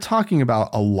 And we're talking about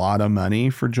a lot of money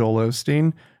for Joel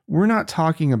Osteen. We're not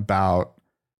talking about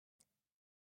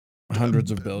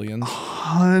hundreds of billions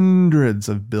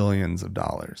of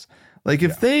dollars. Like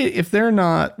if they're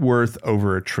not worth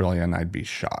over $1 trillion, I'd be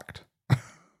shocked.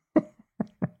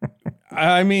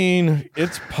 I mean,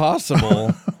 it's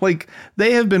possible. Like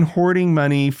they have been hoarding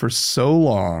money for so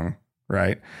long,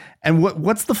 right? And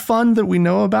what's the fund that we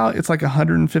know about? It's like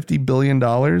 $150 billion.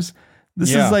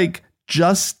 This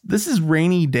is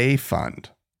rainy day fund,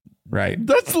 right?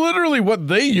 That's literally what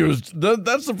they used.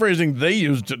 That's the phrasing they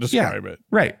used to describe it.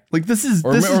 Right. Like this is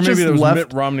maybe just it was left.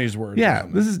 Mitt Romney's words. Yeah.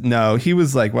 He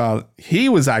was like, well, he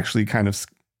was actually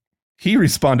he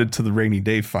responded to the rainy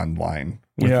day fund line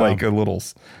with like a little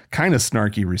kind of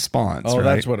snarky response. Oh, right?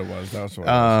 That's what it was. That's what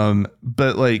it was.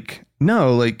 But like,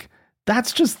 no, like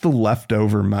that's just the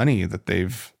leftover money that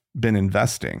they've been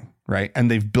investing. Right. And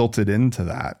they've built it into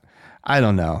that. I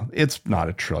don't know. It's not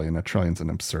 $1 trillion. $1 trillion an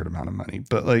absurd amount of money,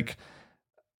 but like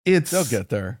they'll get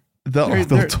there. They'll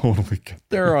totally get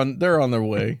there. They're on their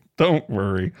way. Don't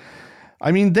worry.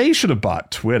 I mean, they should have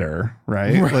bought Twitter,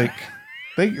 right?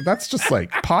 Like that's just like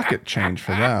pocket change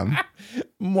for them.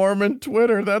 Mormon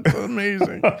Twitter. That's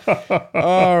amazing.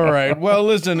 All right. Well,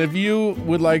 listen, if you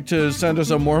would like to send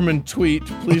us a Mormon tweet,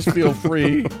 please feel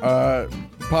free.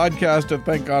 Podcast at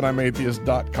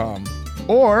thankgodimatheist.com.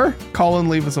 Or call and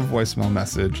leave us a voicemail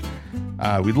message.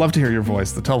 We'd love to hear your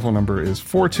voice. The telephone number is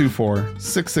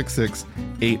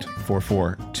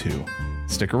 424-666-8442.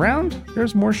 Stick around.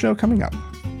 There's more show coming up.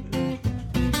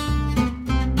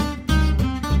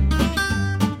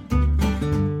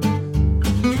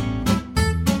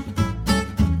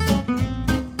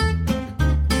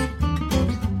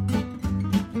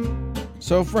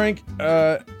 So, Frank,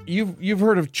 you've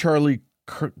heard of Charlie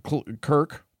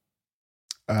Kirk?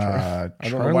 I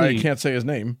don't know why I can't say his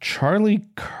name. Charlie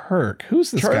Kirk.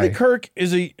 Who's this guy? Charlie Kirk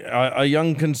is a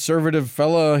young conservative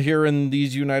fella here in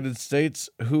these United States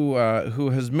who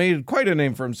has made quite a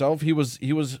name for himself. He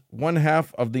was one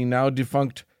half of the now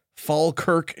defunct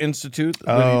Falkirk Institute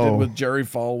that he did with Jerry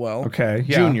Falwell. Okay,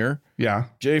 Jr. Yeah.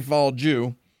 J. Fall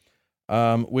Jew.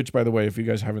 Which, by the way, if you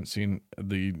guys haven't seen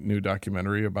the new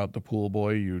documentary about the pool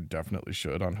boy, you definitely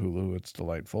should on Hulu. It's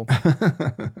delightful.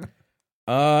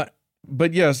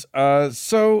 But yes,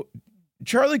 so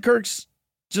Charlie Kirk's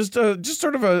just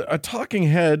sort of a talking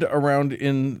head around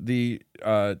in the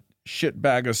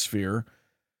shitbagosphere,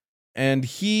 and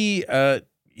he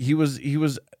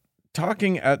was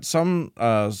talking at some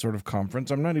sort of conference.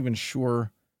 I'm not even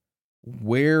sure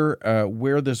where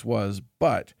this was,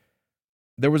 but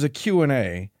there was a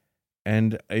Q&A,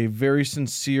 and a very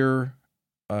sincere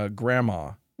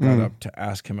grandma got up to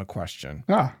ask him a question.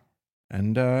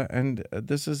 And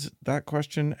this is that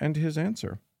question and his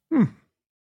answer.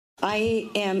 I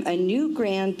am a new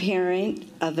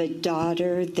grandparent of a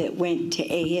daughter that went to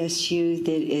ASU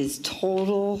that is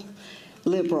total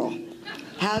liberal.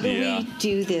 How do we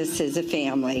do this as a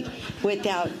family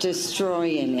without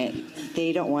destroying it?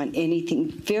 They don't want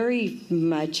anything very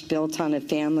much built on a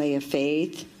family of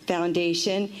faith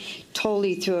foundation.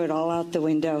 Totally threw it all out the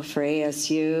window for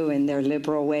ASU and their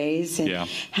liberal ways. And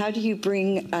how do you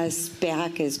bring us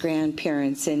back as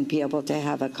grandparents and be able to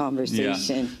have a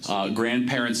conversation?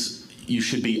 Grandparents, you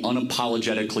should be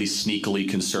unapologetically, sneakily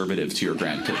conservative to your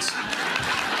grandkids.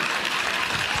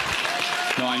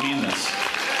 No, I mean this.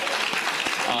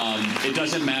 It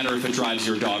doesn't matter if it drives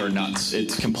your daughter nuts.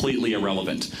 It's completely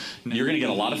irrelevant. You're going to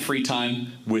get a lot of free time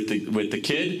with the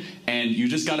kid, and you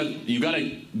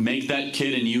gotta make that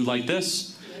kid and you like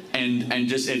this, and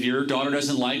just if your daughter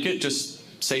doesn't like it, just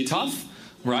say tough,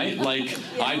 right? Like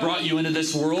I brought you into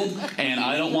this world, and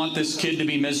I don't want this kid to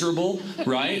be miserable,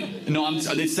 right? No,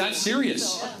 it's that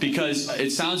serious because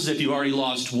it sounds as if you already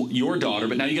lost your daughter,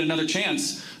 but now you get another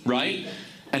chance, right?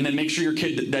 And then make sure your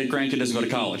that grandkid doesn't go to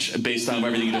college based on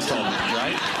everything you just told me,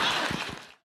 right?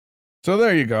 So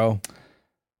there you go.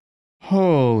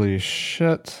 Holy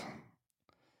shit.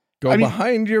 Go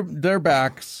behind their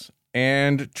backs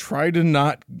and try to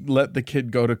not let the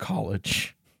kid go to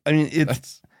college. I mean,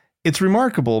 it's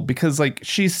remarkable because like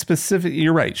she's specific.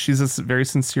 You're right. She's a very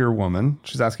sincere woman.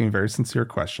 She's asking a very sincere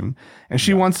question, and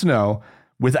she wants to know,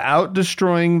 without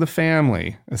destroying the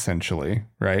family, essentially,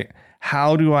 right?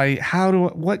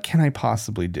 what can I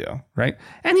possibly do? Right.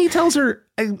 And he tells her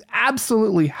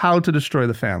absolutely how to destroy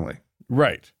the family.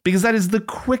 Right. Because that is the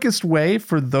quickest way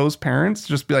for those parents to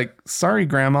just be like, sorry,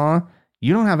 grandma,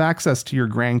 you don't have access to your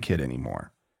grandkid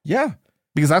anymore. Yeah.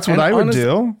 Because that's what I would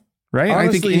do. Right.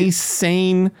 Honestly, I think any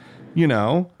sane,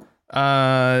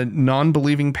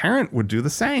 non-believing parent would do the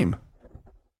same.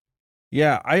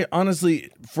 Yeah, I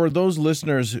honestly, for those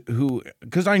listeners who,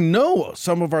 because I know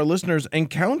some of our listeners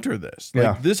encounter this.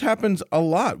 Like, this happens a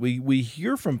lot. We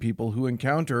hear from people who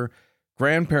encounter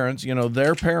grandparents,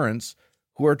 their parents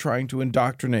who are trying to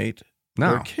indoctrinate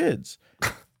their kids.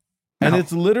 And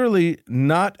it's literally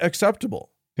not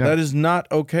acceptable. Yeah. That is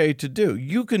not okay to do.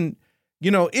 You can,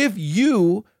 if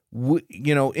you,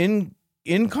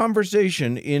 in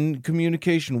conversation, in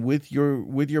communication with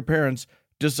your parents,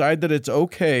 decide that it's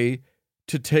okay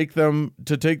to take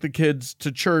the kids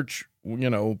to church,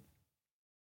 once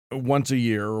a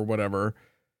year or whatever,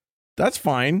 that's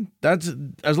fine. That's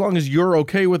as long as you're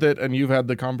okay with it and you've had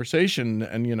the conversation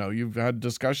and, you've had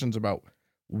discussions about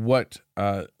what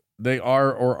they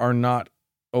are or are not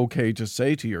okay to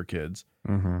say to your kids.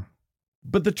 Mm-hmm.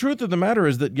 But the truth of the matter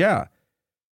is that,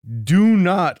 do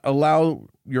not allow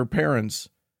your parents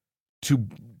to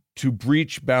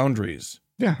breach boundaries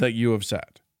that you have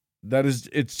set. That is,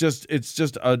 it's just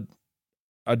a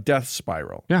death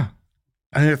spiral. Yeah.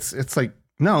 And it's like,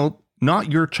 no,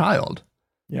 not your child.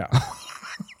 Yeah.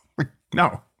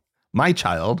 No, my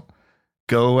child,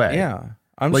 go away. Yeah.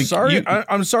 I'm sorry.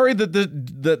 I'm sorry that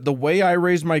the way I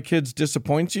raise my kids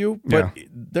disappoints you, but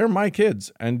they're my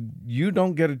kids and you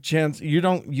don't get a chance. You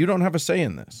don't have a say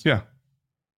in this. Yeah.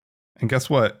 And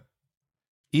guess what?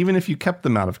 Even if you kept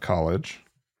them out of college,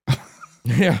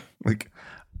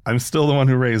 I'm still the one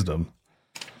who raised them.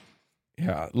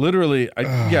 Yeah, literally.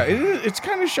 It's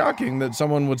kind of shocking that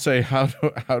someone would say, how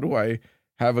do I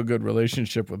have a good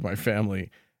relationship with my family?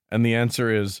 And the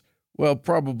answer is, well,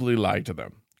 probably lie to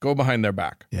them. Go behind their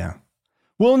back. Yeah.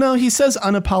 Well, no, he says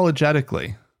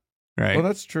unapologetically, right? Well,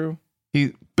 that's true.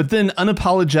 But then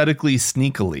unapologetically,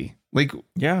 sneakily.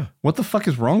 What the fuck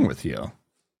is wrong with you?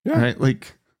 Yeah. Right?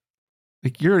 Like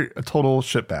you're a total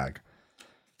shitbag.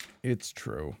 It's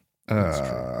true.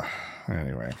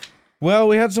 Anyway. Well,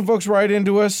 we had some folks write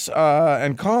into us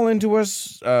and call into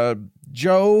us.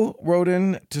 Joe wrote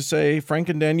in to say, Frank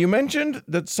and Dan, you mentioned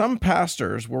that some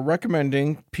pastors were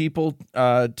recommending people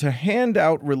to hand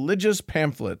out religious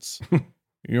pamphlets.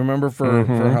 You remember for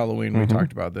Halloween, we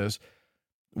talked about this.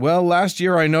 Well, last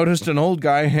year I noticed an old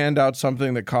guy hand out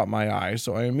something that caught my eye,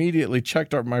 so I immediately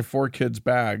checked out my 4 kids'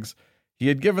 bags. He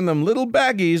had given them little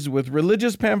baggies with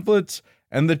religious pamphlets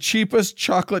and the cheapest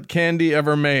chocolate candy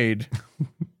ever made.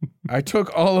 I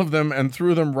took all of them and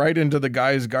threw them right into the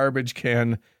guy's garbage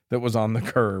can that was on the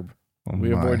curb.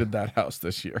 We avoided that house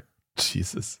this year.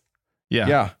 Jesus. Yeah.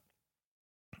 Yeah.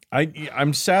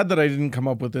 I'm sad that I didn't come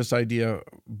up with this idea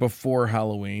before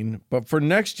Halloween, but for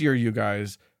next year, you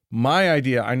guys, my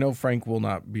idea, I know Frank will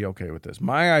not be okay with this.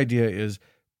 My idea is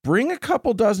bring a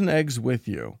couple dozen eggs with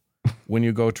you when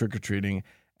you go trick-or-treating,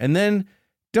 and then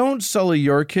don't sully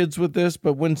your kids with this,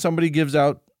 but when somebody gives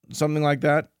out something like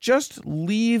that, just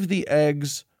leave the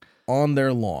eggs on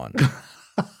their lawn.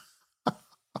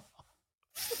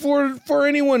 For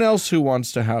anyone else who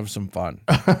wants to have some fun.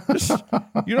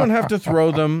 You don't have to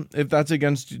throw them if that's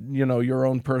against, your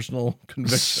own personal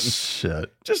convictions.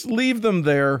 Shit. Just leave them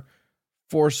there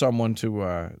for someone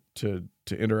to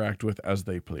interact with as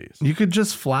they please. You could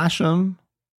just flash them,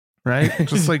 right?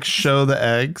 Just show the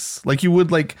eggs like you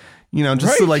would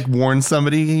just to warn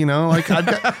somebody, you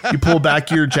pull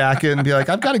back your jacket and be like,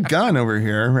 I've got a gun over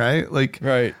here. Right.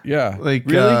 Right. Yeah.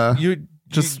 Really? You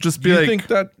just be like, think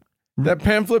that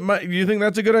pamphlet you think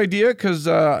that's a good idea? Cause,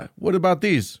 what about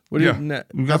these? What do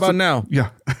how about now?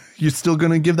 Yeah. You still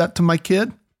going to give that to my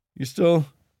kid? You still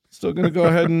going to go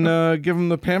ahead and, give him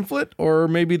the pamphlet, or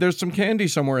maybe there's some candy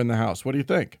somewhere in the house. What do you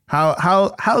think?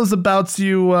 How's about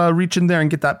you, reach in there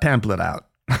and get that pamphlet out?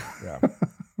 Yeah.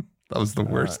 That was the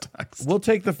worst text. We'll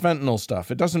take the fentanyl stuff.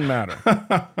 It doesn't matter.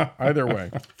 Either way.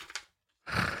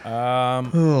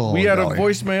 We had a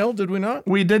voicemail, did we not?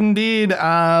 We did indeed.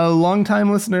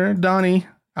 Longtime listener, Donnie,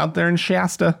 out there in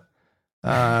Shasta,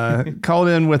 called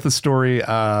in with a story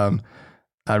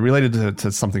related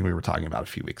to something we were talking about a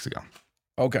few weeks ago.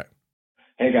 Okay.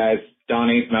 Hey, guys.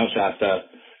 Donnie, Mount Shasta.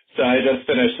 So I just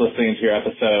finished listening to your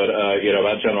episode,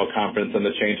 about General Conference and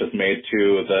the changes made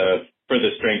to For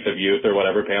the Strength of Youth or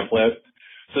whatever pamphlet.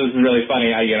 So this is really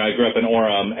funny. I grew up in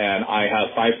Orem and I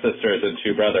have 5 sisters and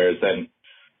 2 brothers. And,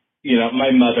 my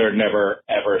mother never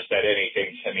ever said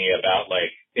anything to me about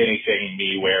anything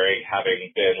me wearing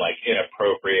having been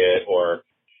inappropriate or,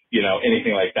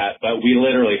 anything like that. But we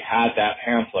literally had that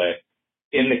pamphlet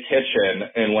in the kitchen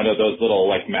in one of those little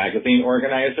like magazine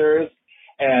organizers.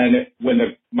 And when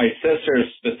my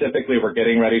sisters specifically were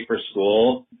getting ready for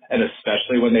school, and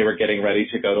especially when they were getting ready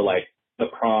to go to like the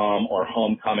prom or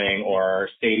homecoming or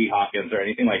Sadie Hawkins or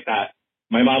anything like that,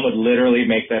 my mom would literally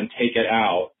make them take it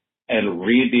out and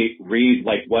read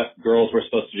like what girls were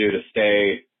supposed to do to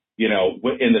stay,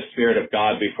 in the spirit of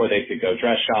God before they could go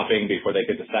dress shopping, before they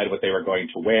could decide what they were going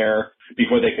to wear,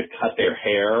 before they could cut their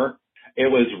hair. It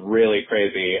was really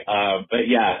crazy. But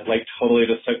yeah, like totally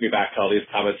just took me back to all these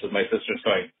comments with my sisters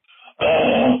going,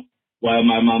 while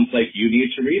my mom's like, you need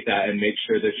to read that and make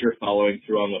sure that you're following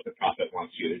through on what the prophet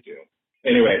wants you to do.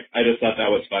 Anyway, I just thought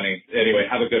that was funny. Anyway,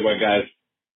 have a good one, guys.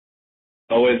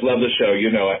 Always love the show.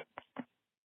 You know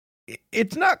it.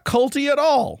 It's not culty at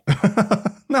all.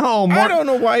 No, I don't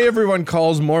know why everyone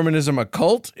calls Mormonism a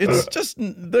cult. It's just,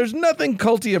 there's nothing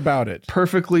culty about it.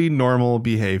 Perfectly normal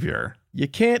behavior. You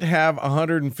can't have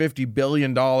 $150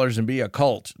 billion and be a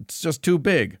cult. It's just too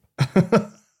big.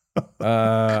 All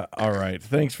right.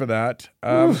 Thanks for that.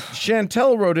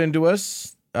 Chantel wrote into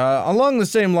us along the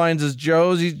same lines as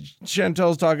Joe's.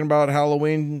 Chantel's talking about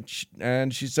Halloween,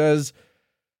 and she says,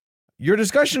 your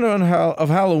discussion of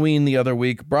Halloween the other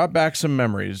week brought back some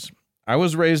memories. I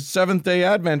was raised Seventh-day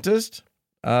Adventist.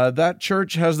 That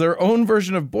church has their own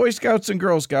version of Boy Scouts and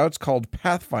Girl Scouts called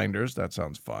Pathfinders. That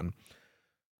sounds fun.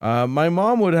 My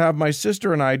mom would have my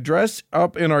sister and I dress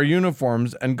up in our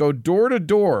uniforms and go door to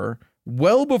door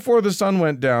well before the sun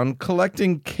went down,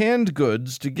 collecting canned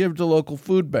goods to give to local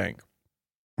food bank.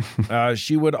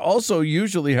 She would also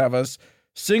usually have us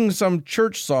sing some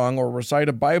church song or recite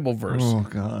a Bible verse. Oh,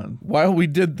 God. While we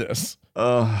did this.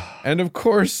 And of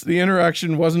course, the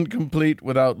interaction wasn't complete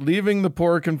without leaving the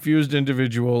poor, confused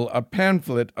individual a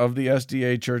pamphlet of the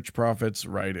SDA Church Prophets'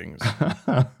 writings.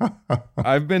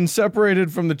 I've been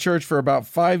separated from the church for about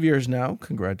 5 years now.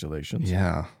 Congratulations.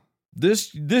 Yeah.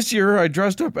 This year, I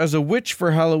dressed up as a witch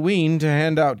for Halloween to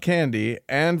hand out candy,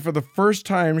 and for the first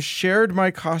time, shared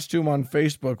my costume on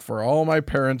Facebook for all my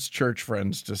parents' church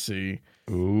friends to see.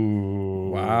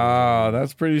 Ooh. Wow,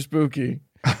 that's pretty spooky.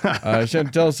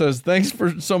 Chantel says, thanks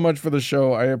so much for the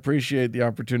show. I appreciate the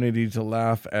opportunity to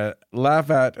laugh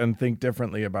at and think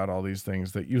differently about all these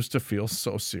things that used to feel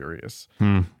so serious.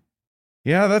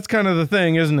 Yeah, that's kind of the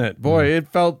thing, isn't it? Boy, it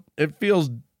feels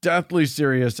deathly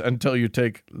serious until you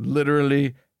take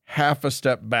literally half a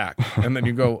step back and then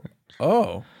you go,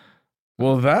 oh,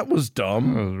 well, that was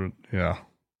dumb. Yeah.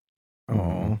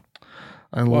 Oh,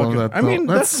 I love that. I mean,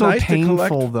 that's so nice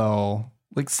painful though.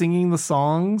 Like singing the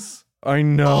songs. I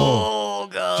know. Oh,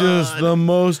 God. Just the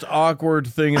most awkward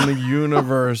thing in the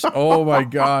universe. Oh my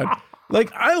God.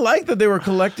 Like, I like that they were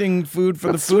collecting food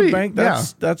for the food sweet. bank.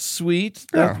 That's sweet.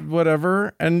 That's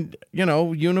whatever. And,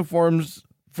 uniforms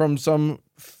from some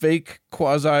fake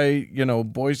quasi,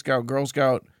 Boy Scout, Girl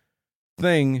Scout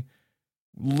thing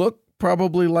look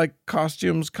probably like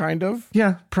costumes, kind of.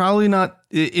 Yeah, probably not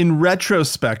in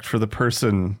retrospect for the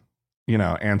person,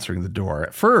 answering the door.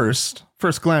 At first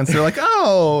glance, they're like,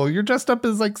 oh, you're dressed up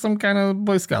as like some kind of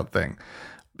Boy Scout thing.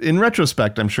 In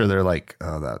retrospect, I'm sure they're like,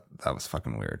 oh, that was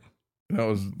fucking weird. That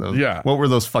was yeah. What were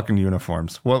those fucking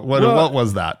uniforms? What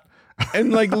was that?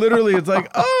 And like literally, it's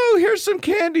like, oh, here's some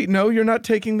candy. No, you're not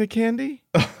taking the candy.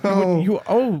 You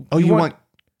want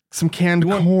some canned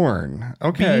corn?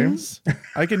 Okay, beans?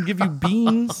 I can give you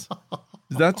beans.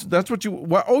 That's what you.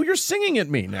 Oh, you're singing at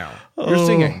me now. You're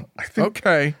singing. I think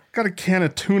okay. Got a can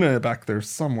of tuna back there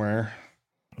somewhere.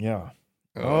 Yeah.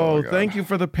 Oh, thank you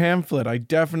for the pamphlet. I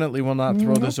definitely will not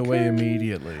throw this away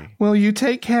immediately. Well, you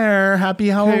take care. Happy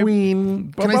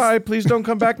Halloween. Bye-bye. Please don't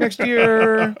come back next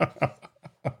year.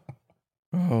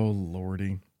 Oh,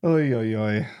 Lordy. Oy, oy,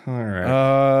 oy. All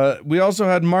right. We also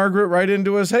had Margaret write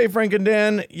into us. Hey, Frank and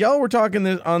Dan, y'all were talking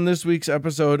on this week's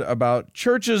episode about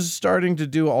churches starting to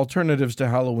do alternatives to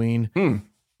Halloween.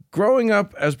 Growing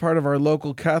up as part of our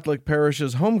local Catholic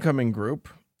parish's homecoming group,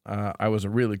 I was a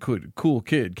really cool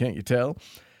kid, can't you tell?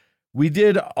 We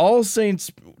did All Saints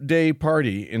Day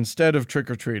party instead of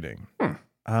trick-or-treating.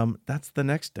 That's the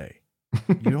next day.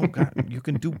 You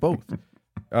can do both.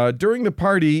 During the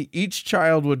party, each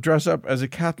child would dress up as a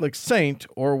Catholic saint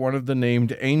or one of the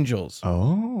named angels.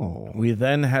 Oh. We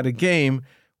then had a game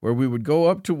where we would go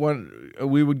up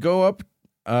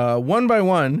one by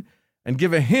one and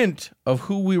give a hint of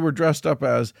who we were dressed up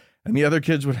as, and the other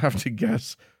kids would have to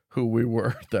guess who we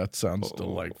were. That sounds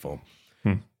delightful.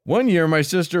 One year, my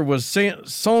sister was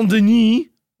Saint Denis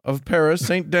of Paris,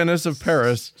 Saint Denis of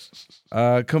Paris,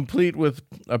 complete with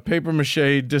a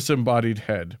papier-mâché disembodied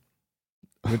head.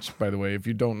 Which, by the way, if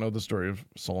you don't know the story of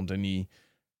Saint Denis,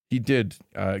 He did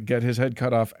get his head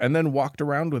cut off and then walked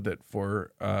around with it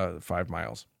for 5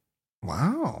 miles.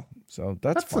 Wow. So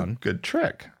that's fun. A good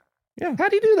trick. Yeah.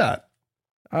 How'd he do that?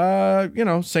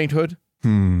 Sainthood.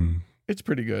 It's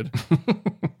pretty good.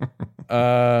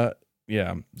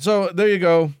 Yeah. So there you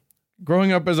go.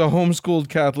 Growing up as a homeschooled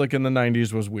Catholic in the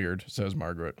 90s was weird, says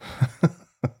Margaret.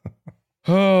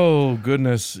 Oh,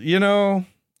 goodness.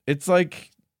 It's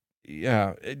like,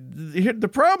 yeah. The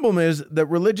problem is that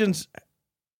religions,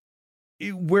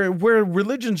 where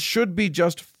religions should be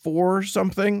just for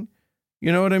something,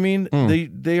 you know what I mean?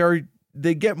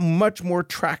 They get much more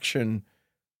traction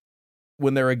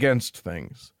when they're against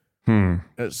things.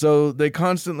 So they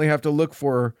constantly have to look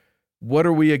for, what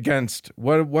are we against?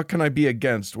 What can I be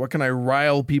against? What can I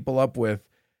rile people up with?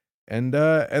 And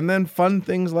then fun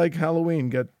things like Halloween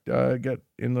get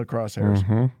in the crosshairs.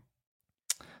 Mm-hmm.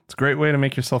 It's a great way to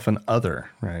make yourself an other,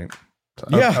 right?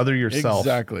 Other yourself.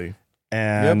 Exactly.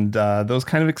 And those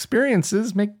kind of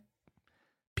experiences make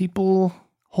people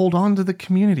hold on to the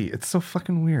community. It's so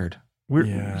fucking weird.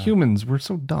 We're humans. We're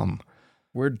so dumb.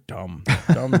 We're dumb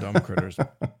critters.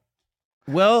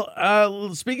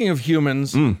 Well, speaking of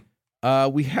humans,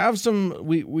 we have some.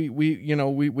 We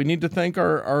need to thank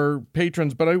our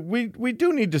patrons, but we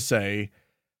do need to say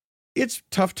it's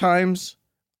tough times.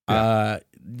 Yeah.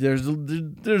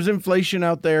 There's inflation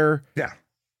out there. Yeah.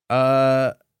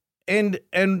 And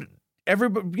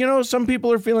everybody, some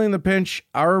people are feeling the pinch.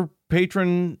 Our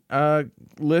patron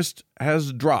list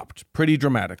has dropped pretty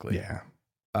dramatically.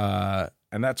 Yeah.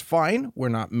 And that's fine. We're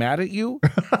not mad at you.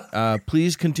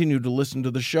 Please continue to listen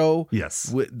to the show.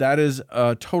 Yes. That is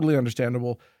totally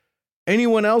understandable.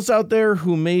 Anyone else out there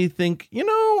who may think,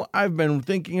 I've been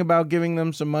thinking about giving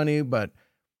them some money, but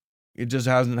it just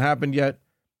hasn't happened yet.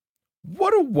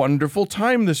 What a wonderful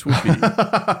time this would be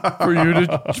for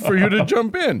you to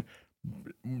jump in.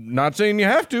 Not saying you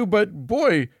have to, but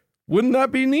boy, wouldn't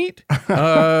that be neat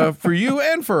for you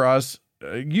and for us?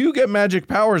 You get magic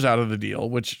powers out of the deal,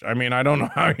 which, I don't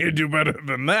know how you do better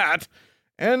than that.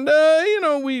 And,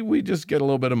 we just get a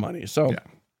little bit of money. So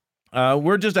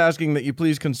we're just asking that you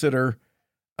please consider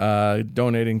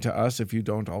donating to us if you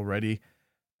don't already.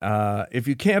 If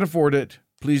you can't afford it,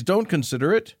 please don't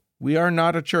consider it. We are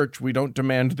not a church. We don't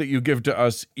demand that you give to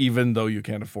us, even though you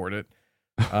can't afford it.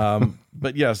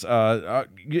 But yes,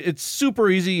 it's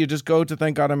super easy. You just go to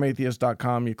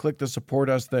thankgodimatheist.com. You click the support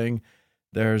us thing.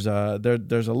 There's a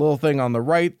little thing on the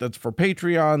right that's for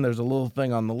Patreon. There's a little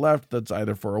thing on the left that's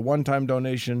either for a one-time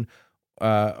donation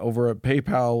over at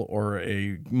PayPal or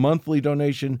a monthly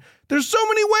donation. There's so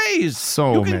many ways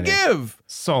you can give.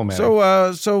 So many.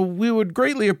 So we would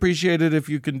greatly appreciate it if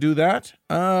you can do that.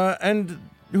 And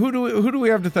who do we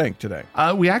have to thank today?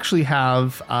 We actually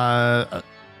have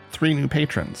 3 new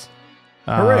patrons.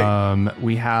 Hooray.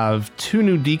 We have 2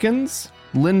 new deacons,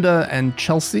 Linda and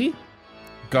Chelsea.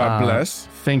 God bless.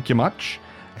 Thank you much.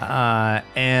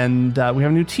 And we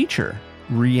have a new teacher,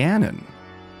 Rhiannon.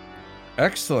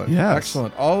 Excellent. Yes.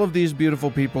 Excellent. All of these beautiful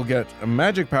people get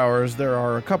magic powers. There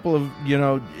are a couple of,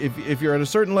 if you're at a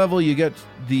certain level, you get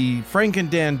the Frank and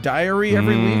Dan diary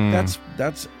every week.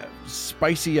 That's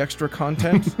spicy extra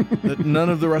content that none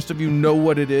of the rest of you know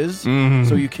what it is.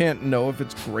 So you can't know if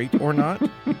it's great or not.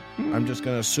 I'm just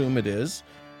going to assume it is.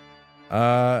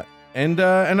 And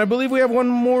I believe we have one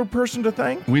more person to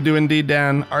thank. We do indeed,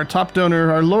 Dan. Our top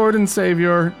donor, our Lord and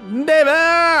Savior,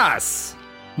 Davis!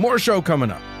 More show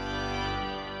coming up.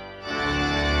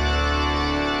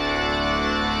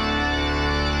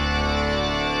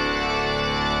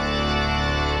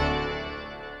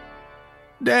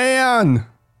 Dan!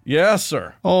 Yes,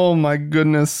 sir. Oh, my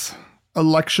goodness.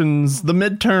 Elections, the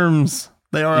midterms.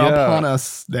 They are upon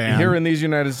us, Dan. Here in these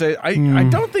United States, I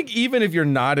don't think, even if you're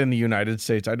not in the United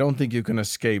States, I don't think you can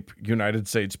escape United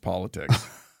States politics.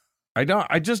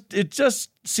 It just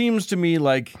seems to me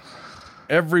like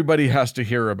everybody has to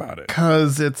hear about it.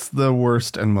 Because it's the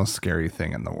worst and most scary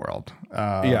thing in the world.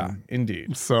 Yeah,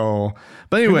 indeed. So,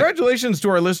 but anyway. Congratulations to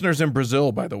our listeners in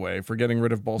Brazil, by the way, for getting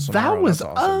rid of Bolsonaro. That was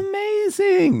awesome.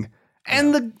 Amazing.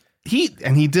 And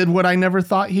he did what I never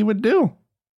thought he would do.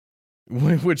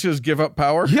 Which is give up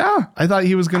power? Yeah. I thought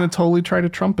he was going to totally try to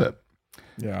trump it.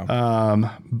 Yeah.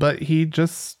 But he did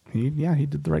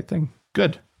the right thing.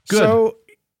 Good. So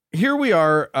here we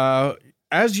are.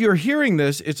 As you're hearing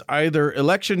this, it's either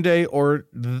election day or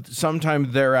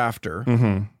sometime thereafter.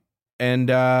 Mm-hmm.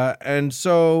 And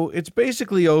so it's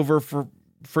basically over for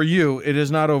you. It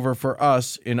is not over for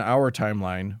us in our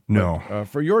timeline. No. But,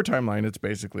 for your timeline, it's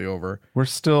basically over. We're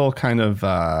still kind of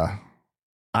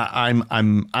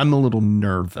I'm a little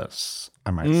nervous,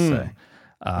 I might say,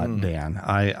 Dan.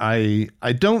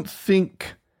 I don't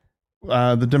think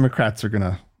the Democrats are going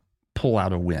to pull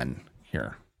out a win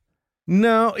here.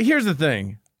 No, here's the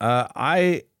thing.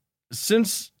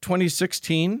 Since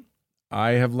 2016,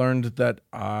 I have learned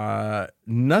that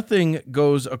nothing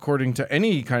goes according to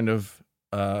any kind of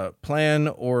plan,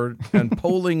 and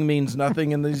polling means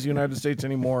nothing in these United States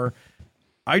anymore.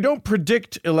 I don't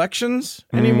predict elections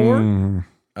anymore.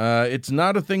 It's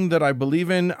not a thing that I believe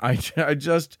in.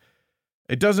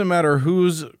 It doesn't matter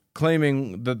who's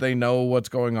claiming that they know what's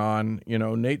going on. You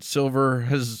know, Nate Silver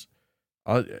is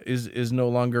no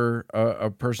longer a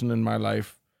person in my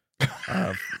life.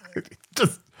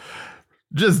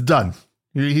 Just done.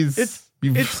 It's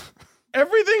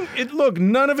everything. Look,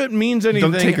 none of it means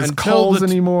anything. Don't take his calls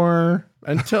anymore.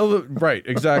 Right,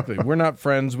 exactly. We're not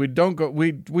friends. We don't go.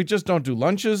 We just don't do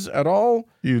lunches at all.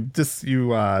 You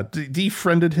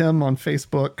defriended him on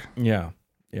Facebook. Yeah.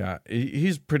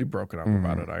 He's pretty broken up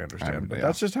about it. I understand, but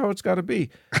that's just how it's got to be.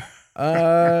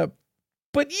 But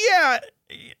yeah.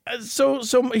 So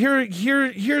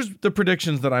here's the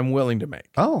predictions that I'm willing to make.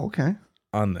 Oh, okay.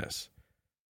 On this,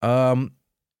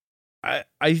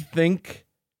 I think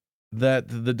that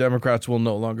the Democrats will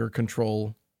no longer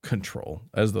control,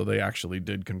 as though they actually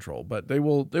did control, but they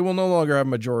will no longer have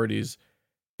majorities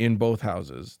in both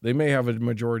houses. They may have a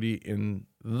majority in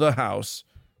the House,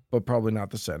 but probably not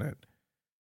the Senate.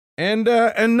 And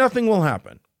nothing will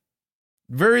happen.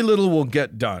 Very little will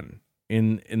get done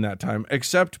in that time,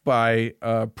 except by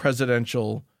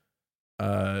presidential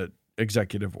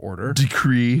executive order.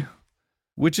 Decree.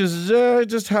 Which is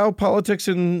just how politics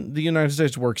in the United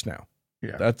States works now.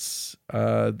 Yeah. That's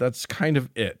kind of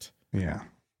it. Yeah.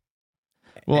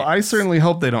 Well, I certainly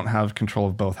hope they don't have control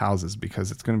of both houses,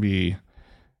 because it's going to be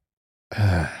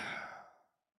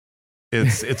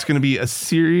it's going to be a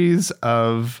series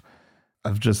of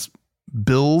just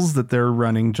bills that they're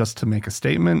running just to make a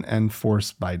statement and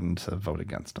force Biden to vote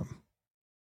against them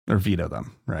or veto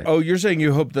them, right? Oh, you're saying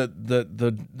you hope that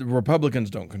the Republicans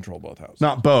don't control both houses?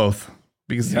 Not both,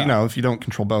 because if you don't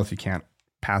control both, you can't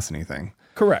pass anything.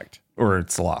 Correct. Or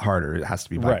it's a lot harder. It has to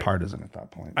be bipartisan at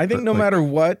that point. I think no matter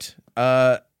what,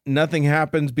 nothing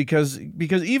happens because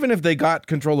even if they got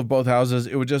control of both houses,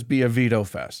 it would just be a veto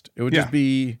fest. It would just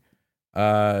be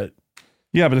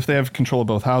yeah, but if they have control of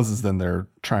both houses, then they're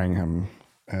trying him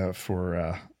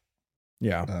for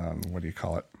what do you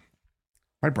call it?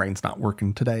 My brain's not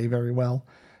working today very well.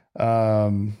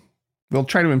 They'll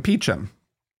try to impeach him.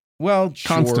 Well,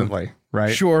 constantly,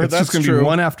 right? Sure, it's just going to be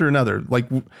one after another. Like,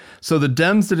 so the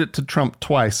Dems did it to Trump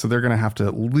twice, so they're going to have to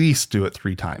at least do it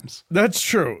 3 times. That's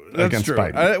true. That's true.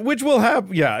 Which will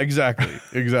happen. Yeah, exactly.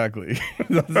 They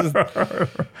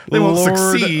won't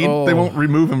succeed. Oh. They won't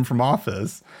remove him from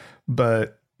office,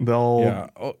 but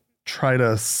they'll try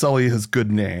to sully his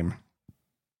good name.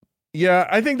 Yeah,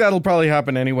 I think that'll probably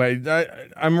happen anyway.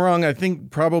 I'm wrong. I think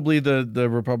probably the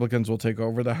Republicans will take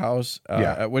over the House,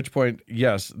 at which point,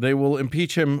 yes, they will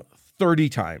impeach him 30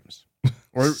 times.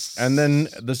 And then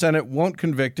the Senate won't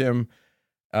convict him,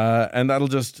 and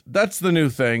that's the new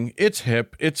thing. It's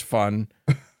hip. It's fun.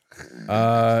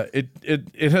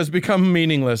 It has become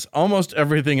meaningless. Almost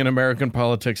everything in American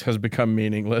politics has become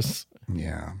meaningless.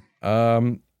 Yeah.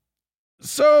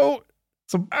 So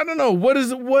I don't know. What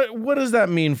does that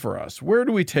mean for us? Where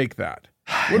do we take that?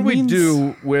 What do we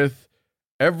do with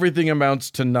everything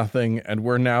amounts to nothing and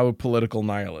we're now political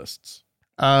nihilists?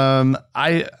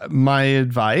 My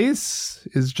advice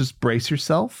is just brace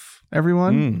yourself,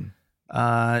 everyone.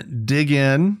 Dig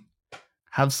in,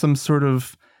 have some sort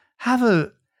of have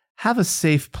a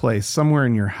safe place somewhere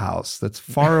in your house that's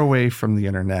far away from the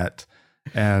internet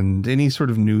and any sort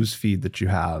of news feed that you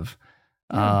have.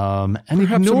 And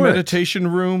perhaps ignore a meditation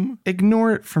room.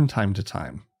 Ignore it from time to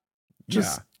time.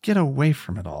 Just get away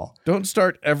from it all. Don't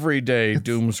start every day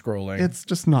doom scrolling. It's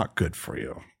just not good for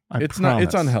you. It's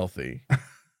unhealthy.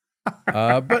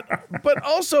 But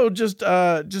also just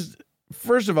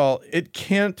first of all, it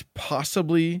can't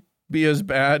possibly be as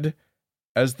bad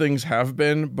as things have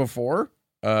been before.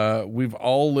 We've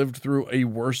all lived through a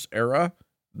worse era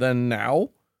than now.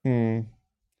 No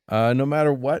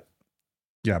matter what.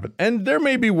 Yeah, and there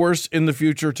may be worse in the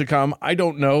future to come. I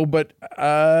don't know, but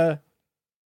I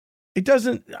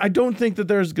don't think that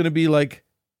there's going to be like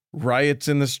riots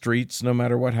in the streets no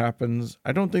matter what happens.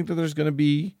 I don't think that there's going to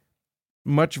be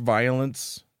much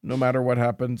violence no matter what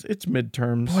happens. It's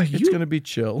midterms. It's going to be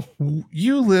chill.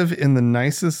 You live in the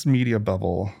nicest media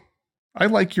bubble. I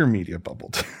like your media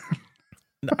bubble.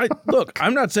 Look,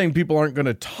 I'm not saying people aren't going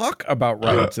to talk about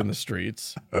riots in the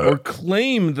streets or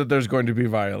claim that there's going to be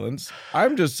violence.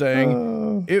 I'm just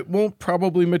saying it won't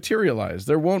probably materialize.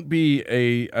 There won't be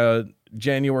a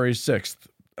January 6th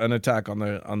an attack on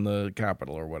the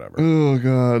Capitol or whatever. Oh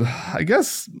God, I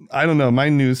guess I don't know. My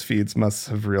news feeds must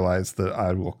have realized that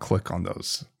I will click on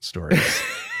those stories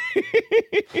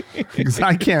because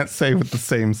I can't say with the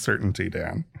same certainty,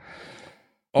 Dan.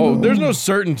 Oh, there's no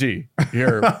certainty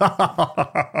here.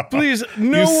 Please,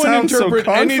 no one interpret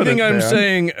anything I'm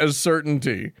saying as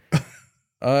certainty.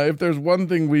 If there's one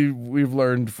thing we've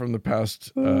learned from the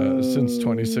past since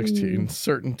 2016,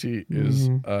 certainty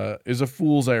is a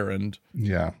fool's errand.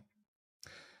 Yeah.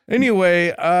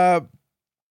 Anyway, I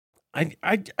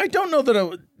don't know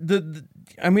that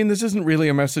I mean, this isn't really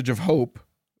a message of hope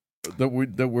that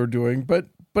we're doing, but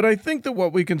I think that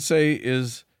what we can say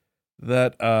is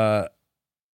that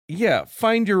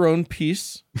find your own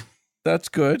peace. That's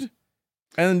good,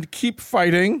 and keep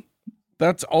fighting.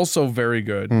 That's also very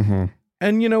good. Mm-hmm.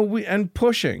 And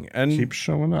pushing and keep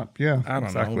showing up. Yeah, I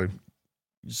don't know.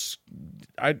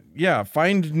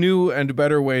 Find new and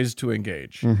better ways to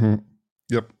engage. Mm-hmm.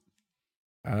 Yep.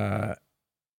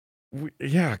 We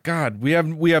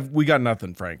got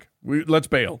nothing, Frank. Let's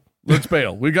bail.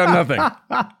 We got nothing.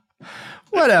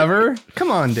 Whatever.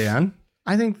 Come on, Dan.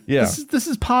 I think this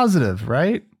is positive,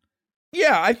 right?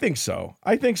 Yeah, I think so.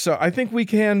 I think we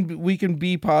can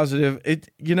be positive.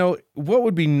 What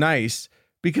would be nice,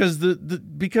 because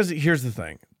because here's the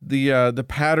thing. The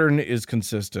pattern is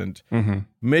consistent. Mm-hmm.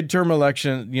 Midterm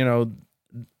election,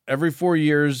 every 4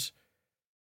 years.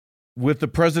 With the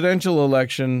presidential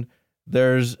election,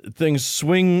 there's things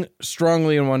swing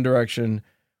strongly in one direction.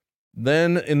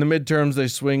 Then in the midterms, they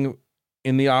swing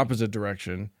in the opposite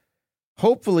direction.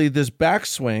 Hopefully this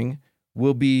backswing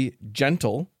will be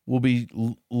gentle, will be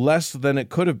less than it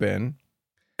could have been.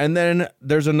 And then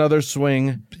there's another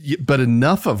swing. But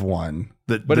enough of one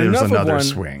that there's another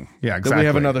swing. Yeah, exactly. That we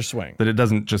have another swing. That it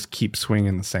doesn't just keep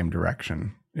swinging the same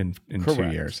direction in 2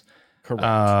 years. Correct.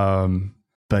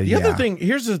 But the other thing,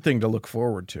 here's the thing to look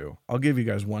forward to. I'll give you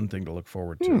guys one thing to look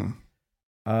forward to.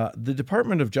 The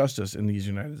Department of Justice in these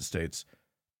United States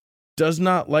does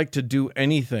not like to do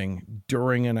anything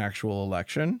during an actual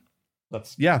election.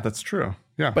 That's true.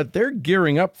 Yeah. But they're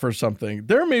gearing up for something.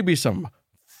 There may be some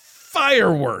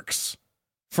fireworks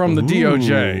from the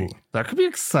DOJ. That could be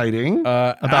exciting.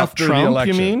 About Trump, the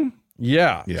election. You mean?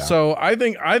 Yeah. So I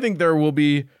think there will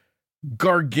be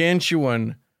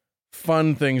gargantuan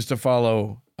fun things to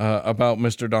follow about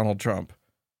Mr. Donald Trump.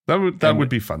 That would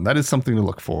be fun. That is something to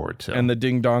look forward to. And the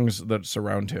ding dongs that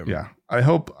surround him. Yeah. I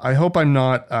hope I'm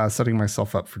not setting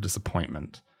myself up for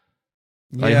disappointment.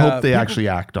 Yeah, I hope they actually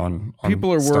act on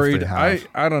people are stuff worried. they have.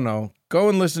 I don't know. Go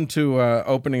and listen to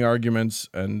opening arguments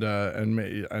and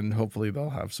hopefully they'll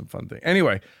have some fun thing.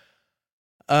 Anyway,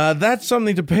 that's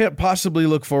something to possibly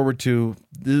look forward to.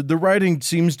 The writing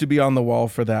seems to be on the wall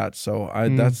for that, so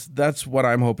that's what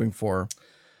I'm hoping for.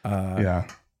 Yeah.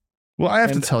 Well, I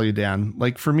have to tell you, Dan,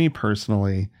 like for me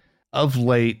personally, of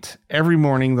late, every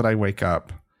morning that I wake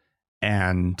up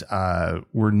and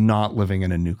we're not living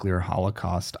in a nuclear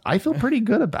holocaust, I feel pretty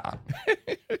good about.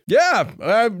 Yeah,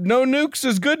 no nukes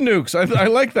is good nukes. I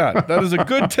like that. That is a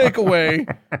good takeaway.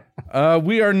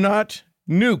 We are not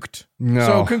nuked. No.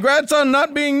 So congrats on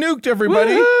not being nuked,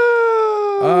 everybody.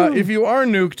 If you are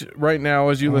nuked right now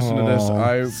as you listen to this,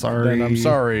 then I'm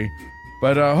sorry.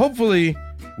 But hopefully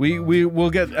we will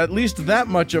get at least that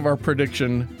much of our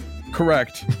prediction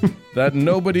correct, that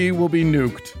nobody will be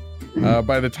nuked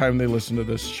by the time they listen to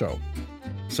this show.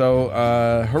 So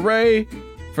hooray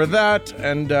for that,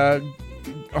 and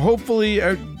hopefully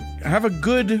have a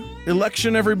good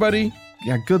election, everybody.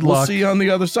 Yeah, good luck. We'll see you on the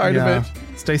other side of it.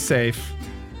 Stay safe.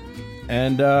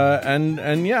 And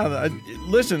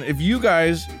listen, if you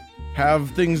guys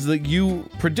have things that you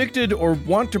predicted or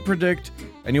want to predict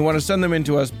and you want to send them in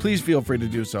to us, please feel free to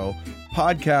do so.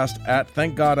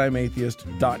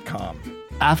 podcast@thankgodimatheist.com.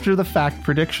 After the fact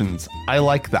predictions. I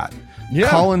like that. Yeah.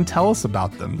 Call and tell us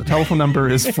about them. The telephone number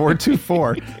is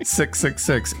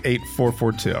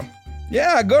 424-666-8442.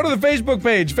 Yeah, go to the Facebook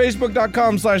page,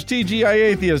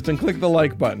 facebook.com/TGIAtheist, and click the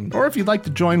like button. Or if you'd like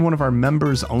to join one of our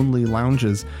members-only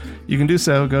lounges, you can do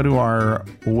so. Go to our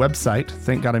website,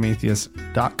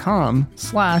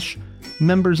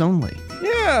 thankgodimatheist.com/members-only.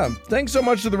 Yeah, thanks so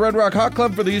much to the Red Rock Hot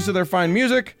Club for the use of their fine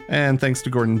music. And thanks to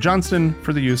Gordon Johnston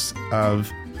for the use of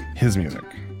his music.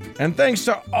 And thanks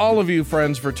to all of you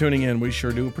friends for tuning in. We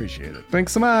sure do appreciate it.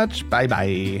 Thanks so much.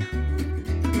 Bye-bye.